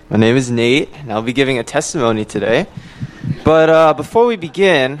 My name is Nate, and I'll be giving a testimony today. But before we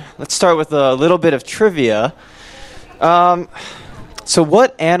begin, let's start with a little bit of trivia. So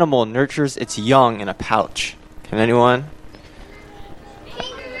what animal nurtures its young in a pouch? Can anyone?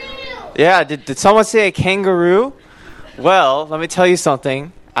 Kangaroo! Yeah, did someone say a kangaroo? Well, let me tell you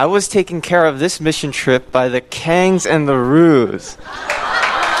something. I was taken care of this mission trip by the Kangs and the Roos.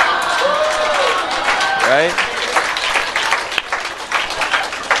 Right?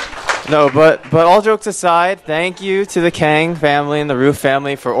 No, but all jokes aside, thank you to the Kang family and the Roof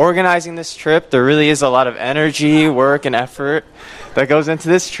family for organizing this trip. There really is a lot of energy, work, and effort that goes into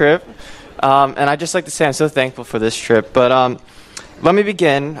this trip. And I'd just like to say I'm so thankful for this trip. But let me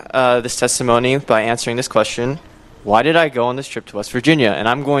begin this testimony by answering this question. Why did I go on this trip to West Virginia? And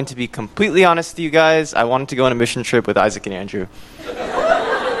I'm going to be completely honest with you guys. I wanted to go on a mission trip with Isaac and Andrew.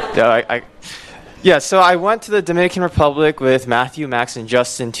 So I went to the Dominican Republic with Matthew, Max, and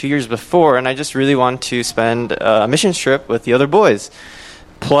Justin 2 years before, and I just really wanted to spend a mission trip with the other boys.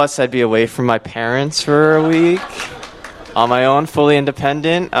 Plus, I'd be away from my parents for a week on my own, fully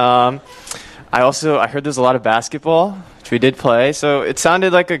independent. I heard there's a lot of basketball, which we did play, so it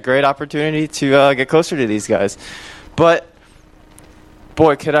sounded like a great opportunity to get closer to these guys. But,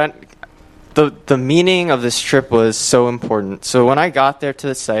 boy, the meaning of this trip was so important. So when I got there to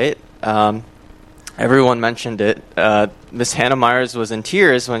the site, everyone mentioned it. Miss Hannah Myers was in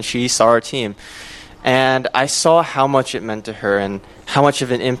tears when she saw our team. And I saw how much it meant to her and how much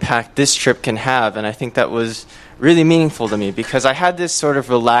of an impact this trip can have. And I think that was really meaningful to me because I had this sort of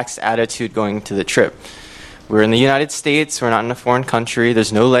relaxed attitude going to the trip. We're in the United States. We're not in a foreign country.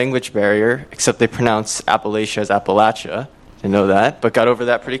 There's no language barrier, except they pronounce Appalachia as Appalachia. I know that, but got over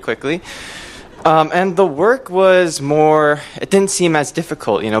that pretty quickly. And the work was it didn't seem as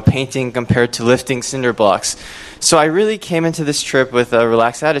difficult, painting compared to lifting cinder blocks. So I really came into this trip with a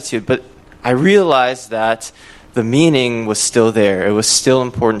relaxed attitude, but I realized that the meaning was still there. It was still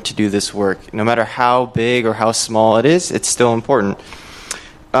important to do this work. No matter how big or how small it is, it's still important.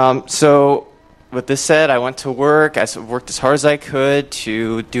 So with this said, I went to work. I worked as hard as I could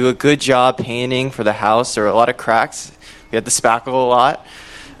to do a good job painting for the house. There were a lot of cracks. We had to spackle a lot.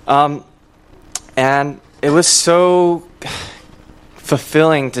 And it was so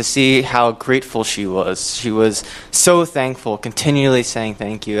fulfilling to see how grateful she was. She was so thankful, continually saying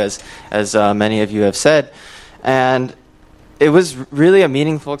thank you, as many of you have said. And it was really a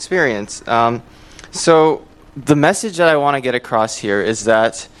meaningful experience. So the message that I want to get across here is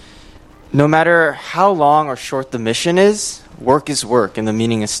that no matter how long or short the mission is work, and the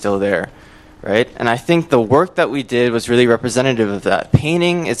meaning is still there. Right? And I think the work that we did was really representative of that.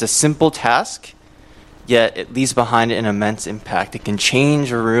 Painting is a simple task, yet it leaves behind an immense impact. It can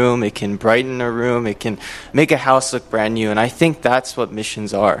change a room, it can brighten a room, it can make a house look brand new. And I think that's what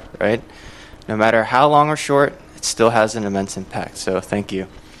missions are, right? No matter how long or short, it still has an immense impact. So thank you.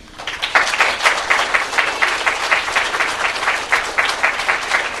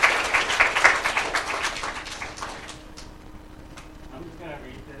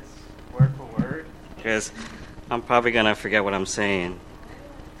 Because I'm probably going to forget what I'm saying.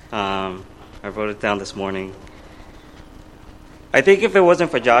 I wrote it down this morning. I think if it wasn't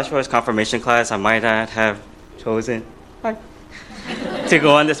for Joshua's confirmation class, I might not have chosen to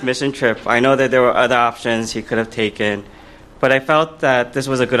go on this mission trip. I know that there were other options he could have taken, but I felt that this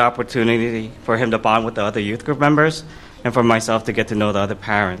was a good opportunity for him to bond with the other youth group members and for myself to get to know the other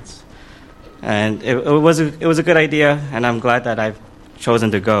parents. And it was a good idea, and I'm glad that I've chosen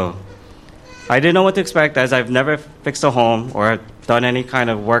to go. I didn't know what to expect as I've never fixed a home or done any kind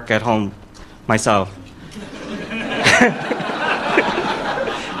of work at home myself.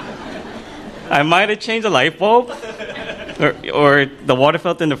 I might have changed a light bulb or the water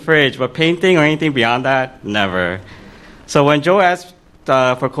filter in the fridge, but painting or anything beyond that, never. So when Joe asked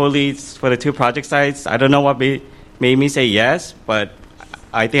for co-leads for the 2 project sites, I don't know what made me say yes, but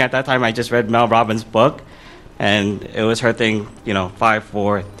I think at that time I just read Mel Robbins' book, and it was her thing, 5,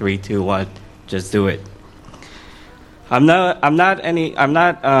 4, 3, 2, 1. Just do it. I'm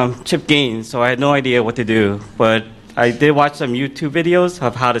not Chip Gaines, so I had no idea what to do. But I did watch some YouTube videos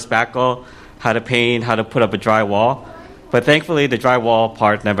of how to spackle, how to paint, how to put up a drywall. But thankfully, the drywall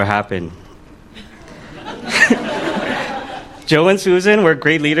part never happened. Joe and Susan were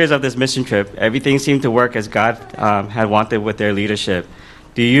great leaders of this mission trip. Everything seemed to work as God had wanted with their leadership.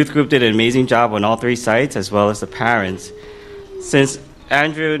 The youth group did an amazing job on all 3 sites, as well as the parents. Since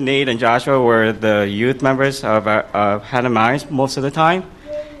Andrew, Nate, and Joshua were the youth members of Hannah Myers most of the time,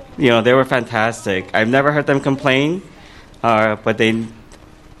 they were fantastic. I've never heard them complain, but they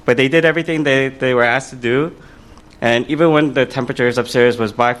did everything they were asked to do. And even when the temperatures upstairs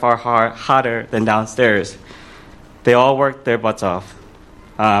was by far hotter than downstairs, they all worked their butts off.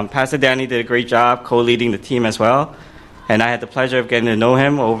 Pastor Danny did a great job co-leading the team as well, and I had the pleasure of getting to know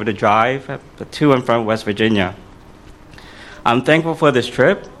him over the drive to and from West Virginia. I'm thankful for this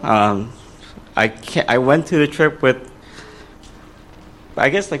trip. I went to the trip with, I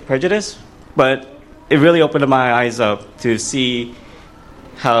guess, prejudice, but it really opened my eyes up to see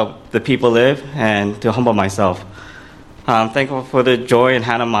how the people live and to humble myself. I'm thankful for the joy in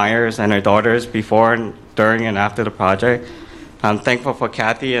Hannah Myers and her daughters before, and during, and after the project. I'm thankful for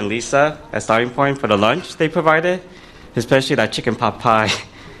Kathy and Lisa at Starting Point for the lunch they provided, especially that chicken pot pie.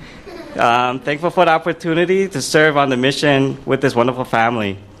 I'm thankful for the opportunity to serve on the mission with this wonderful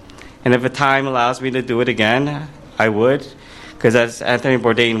family. And if the time allows me to do it again, I would. Because as Anthony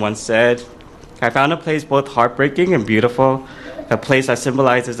Bourdain once said, I found a place both heartbreaking and beautiful, a place that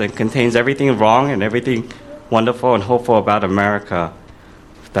symbolizes and contains everything wrong and everything wonderful and hopeful about America.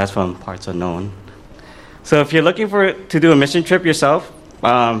 That's from Parts Unknown. So if you're looking to do a mission trip yourself,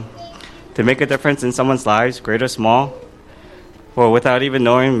 to make a difference in someone's lives, great or small, or without even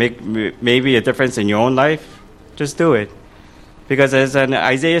knowing, make maybe a difference in your own life, just do it. Because as in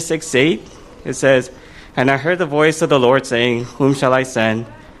Isaiah 6:8, it says, "And I heard the voice of the Lord saying, Whom shall I send,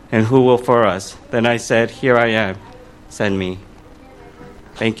 and who will for us? Then I said, Here I am, send me."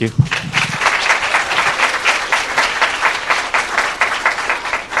 Thank you.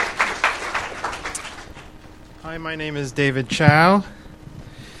 Hi, my name is David Chow.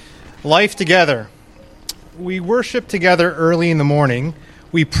 Life together. We worship together early in the morning.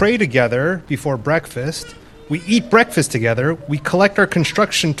 We pray together before breakfast. We eat breakfast together. We collect our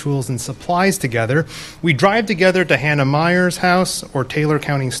construction tools and supplies together. We drive together to Hannah Myers' house or Taylor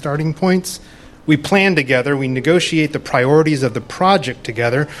County Starting Points. We plan together. We negotiate the priorities of the project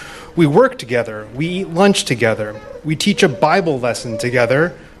together. We work together. We eat lunch together. We teach a Bible lesson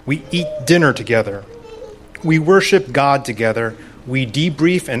together. We eat dinner together. We worship God together. We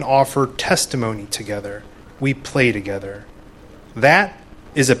debrief and offer testimony together. We play together. That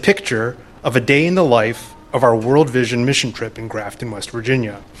is a picture of a day in the life of our World Vision mission trip in Grafton, West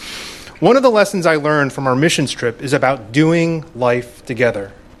Virginia. One of the lessons I learned from our missions trip is about doing life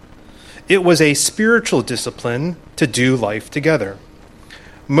together. It was a spiritual discipline to do life together.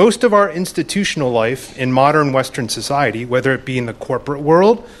 Most of our institutional life in modern Western society, whether it be in the corporate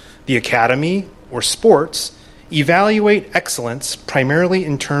world, the academy, or sports, evaluate excellence primarily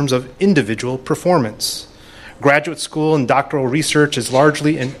in terms of individual performance. Graduate school and doctoral research is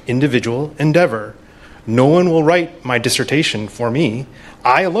largely an individual endeavor. No one will write my dissertation for me.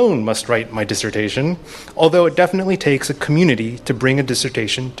 I alone must write my dissertation, although it definitely takes a community to bring a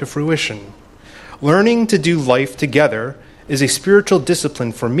dissertation to fruition. Learning to do life together is a spiritual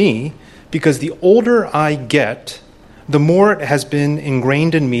discipline for me because the older I get, the more it has been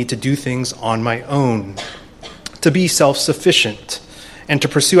ingrained in me to do things on my own, to be self-sufficient, and to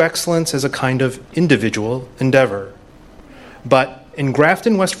pursue excellence as a kind of individual endeavor. But in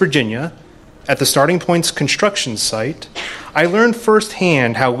Grafton, West Virginia, at the Starting Point's construction site, I learned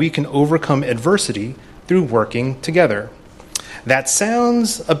firsthand how we can overcome adversity through working together. That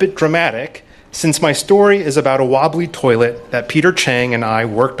sounds a bit dramatic, since my story is about a wobbly toilet that Peter Chang and I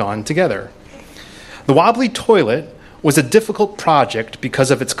worked on together. The wobbly toilet was a difficult project because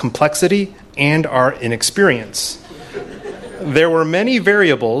of its complexity and our inexperience. There were many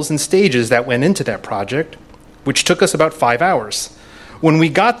variables and stages that went into that project, which took us about 5 hours. When we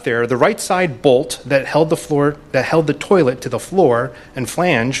got there, the right side bolt that held the toilet to the floor and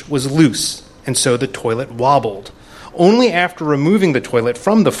flange was loose, and so the toilet wobbled. Only after removing the toilet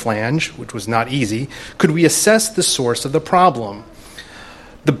from the flange, which was not easy, could we assess the source of the problem.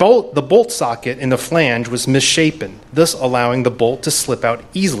 The bolt socket in the flange was misshapen, thus allowing the bolt to slip out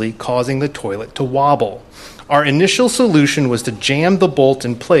easily, causing the toilet to wobble. Our initial solution was to jam the bolt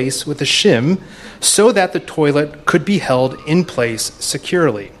in place with a shim so that the toilet could be held in place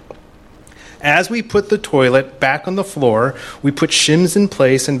securely. As we put the toilet back on the floor, we put shims in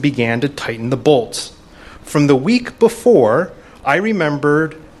place and began to tighten the bolts. From the week before, I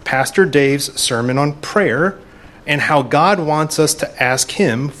remembered Pastor Dave's sermon on prayer and how God wants us to ask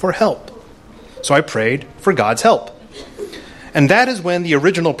him for help. So I prayed for God's help. And that is when the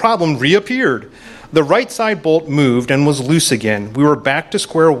original problem reappeared. The right side bolt moved and was loose again. We were back to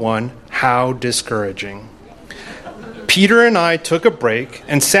square one. How discouraging. Peter and I took a break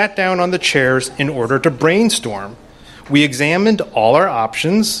and sat down on the chairs in order to brainstorm. We examined all our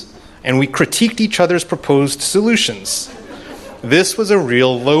options and we critiqued each other's proposed solutions. This was a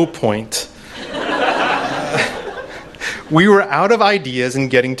real low point. We were out of ideas and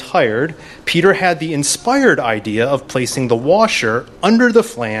getting tired. Peter had the inspired idea of placing the washer under the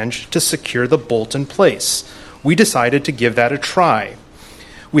flange to secure the bolt in place. We decided to give that a try.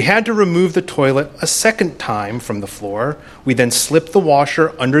 We had to remove the toilet a second time from the floor. We then slipped the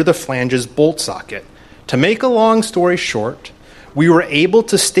washer under the flange's bolt socket. To make a long story short, we were able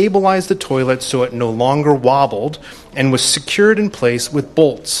to stabilize the toilet so it no longer wobbled and was secured in place with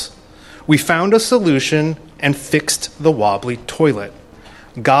bolts. We found a solution and fixed the wobbly toilet.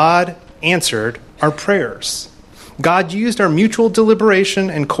 God answered our prayers. God used our mutual deliberation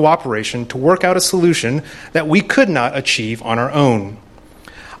and cooperation to work out a solution that we could not achieve on our own.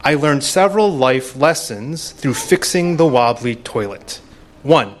 I learned several life lessons through fixing the wobbly toilet.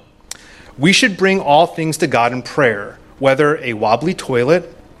 1, we should bring all things to God in prayer, whether a wobbly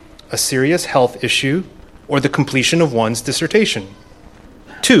toilet, a serious health issue, or the completion of one's dissertation.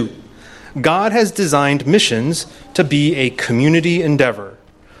 2, God has designed missions to be a community endeavor.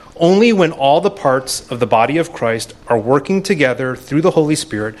 Only when all the parts of the body of Christ are working together through the Holy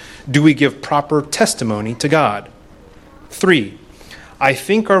Spirit do we give proper testimony to God. 3, I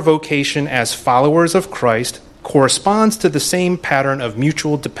think our vocation as followers of Christ corresponds to the same pattern of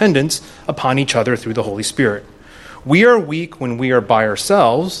mutual dependence upon each other through the Holy Spirit. We are weak when we are by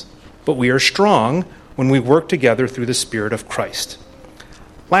ourselves, but we are strong when we work together through the Spirit of Christ.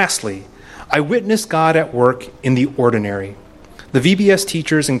 Lastly, I witnessed God at work in the ordinary. The VBS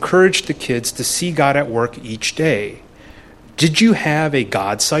teachers encouraged the kids to see God at work each day. Did you have a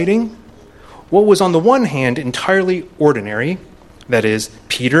God sighting? What was on the one hand entirely ordinary, that is,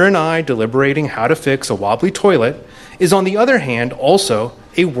 Peter and I deliberating how to fix a wobbly toilet, is on the other hand also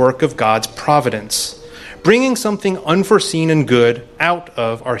a work of God's providence, bringing something unforeseen and good out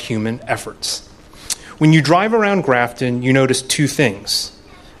of our human efforts. When you drive around Grafton, you notice two things.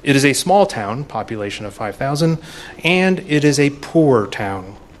 It is a small town, population of 5,000, and it is a poor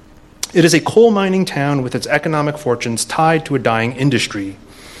town. It is a coal mining town with its economic fortunes tied to a dying industry.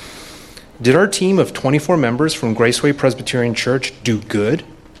 Did our team of 24 members from Graceway Presbyterian Church do good?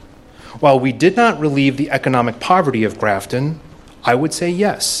 While we did not relieve the economic poverty of Grafton, I would say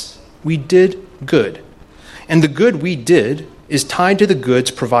yes, we did good. And the good we did is tied to the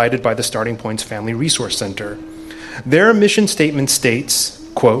goods provided by the Starting Points Family Resource Center. Their mission statement states,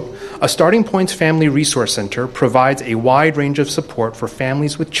 quote, a Starting Points Family Resource Center provides a wide range of support for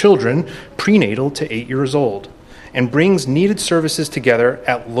families with children prenatal to 8 years old and brings needed services together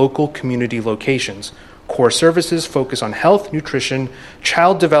at local community locations. Core services focus on health, nutrition,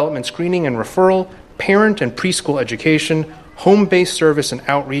 child development screening and referral, parent and preschool education, home-based service and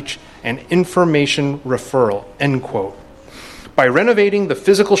outreach, and information referral, end quote. By renovating the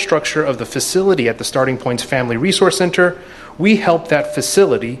physical structure of the facility at the Starting Points Family Resource Center, we help that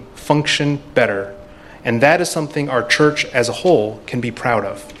facility function better. And that is something our church as a whole can be proud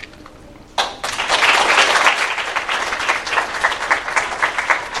of.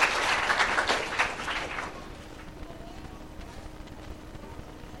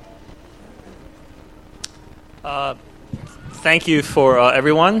 Thank you for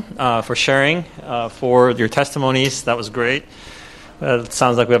everyone for sharing, for your testimonies. That was great. It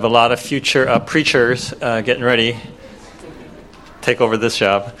sounds like we have a lot of future preachers getting ready to take over this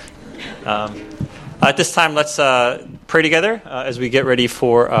job. At this time, let's pray together as we get ready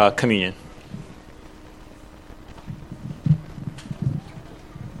for communion.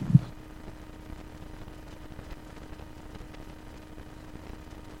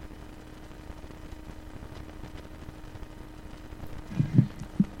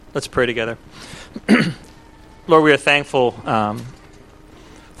 Let's pray together. Lord, we are thankful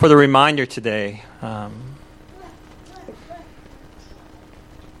for the reminder today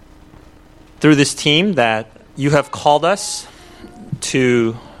through this team that you have called us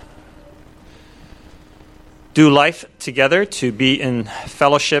to do life together, to be in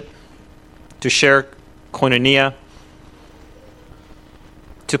fellowship, to share koinonia,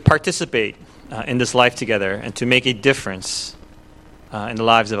 to participate in this life together, and to make a difference in the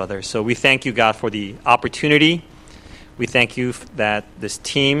lives of others. So we thank you, God, for the opportunity. We thank you that this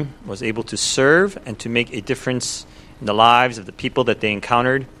team was able to serve and to make a difference in the lives of the people that they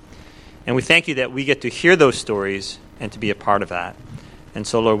encountered. And we thank you that we get to hear those stories and to be a part of that. And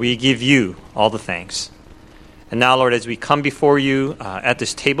so, Lord, we give you all the thanks. And now, Lord, as we come before you at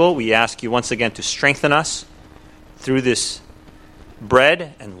this table, we ask you once again to strengthen us through this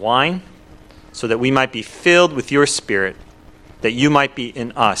bread and wine so that we might be filled with your Spirit, that you might be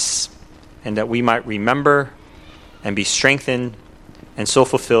in us, and that we might remember and be strengthened and so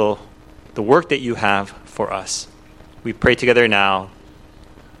fulfill the work that you have for us. We pray together now,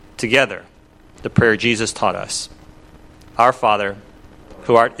 together, the prayer Jesus taught us. Our Father,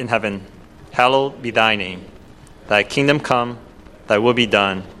 who art in heaven, hallowed be thy name. Thy kingdom come, thy will be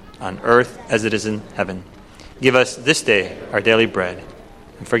done, on earth as it is in heaven. Give us this day our daily bread,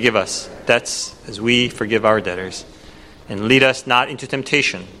 and forgive us debts as we forgive our debtors. And lead us not into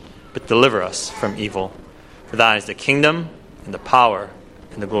temptation, but deliver us from evil. For thine is the kingdom, and the power,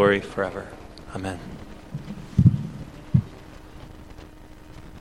 and the glory forever. Amen.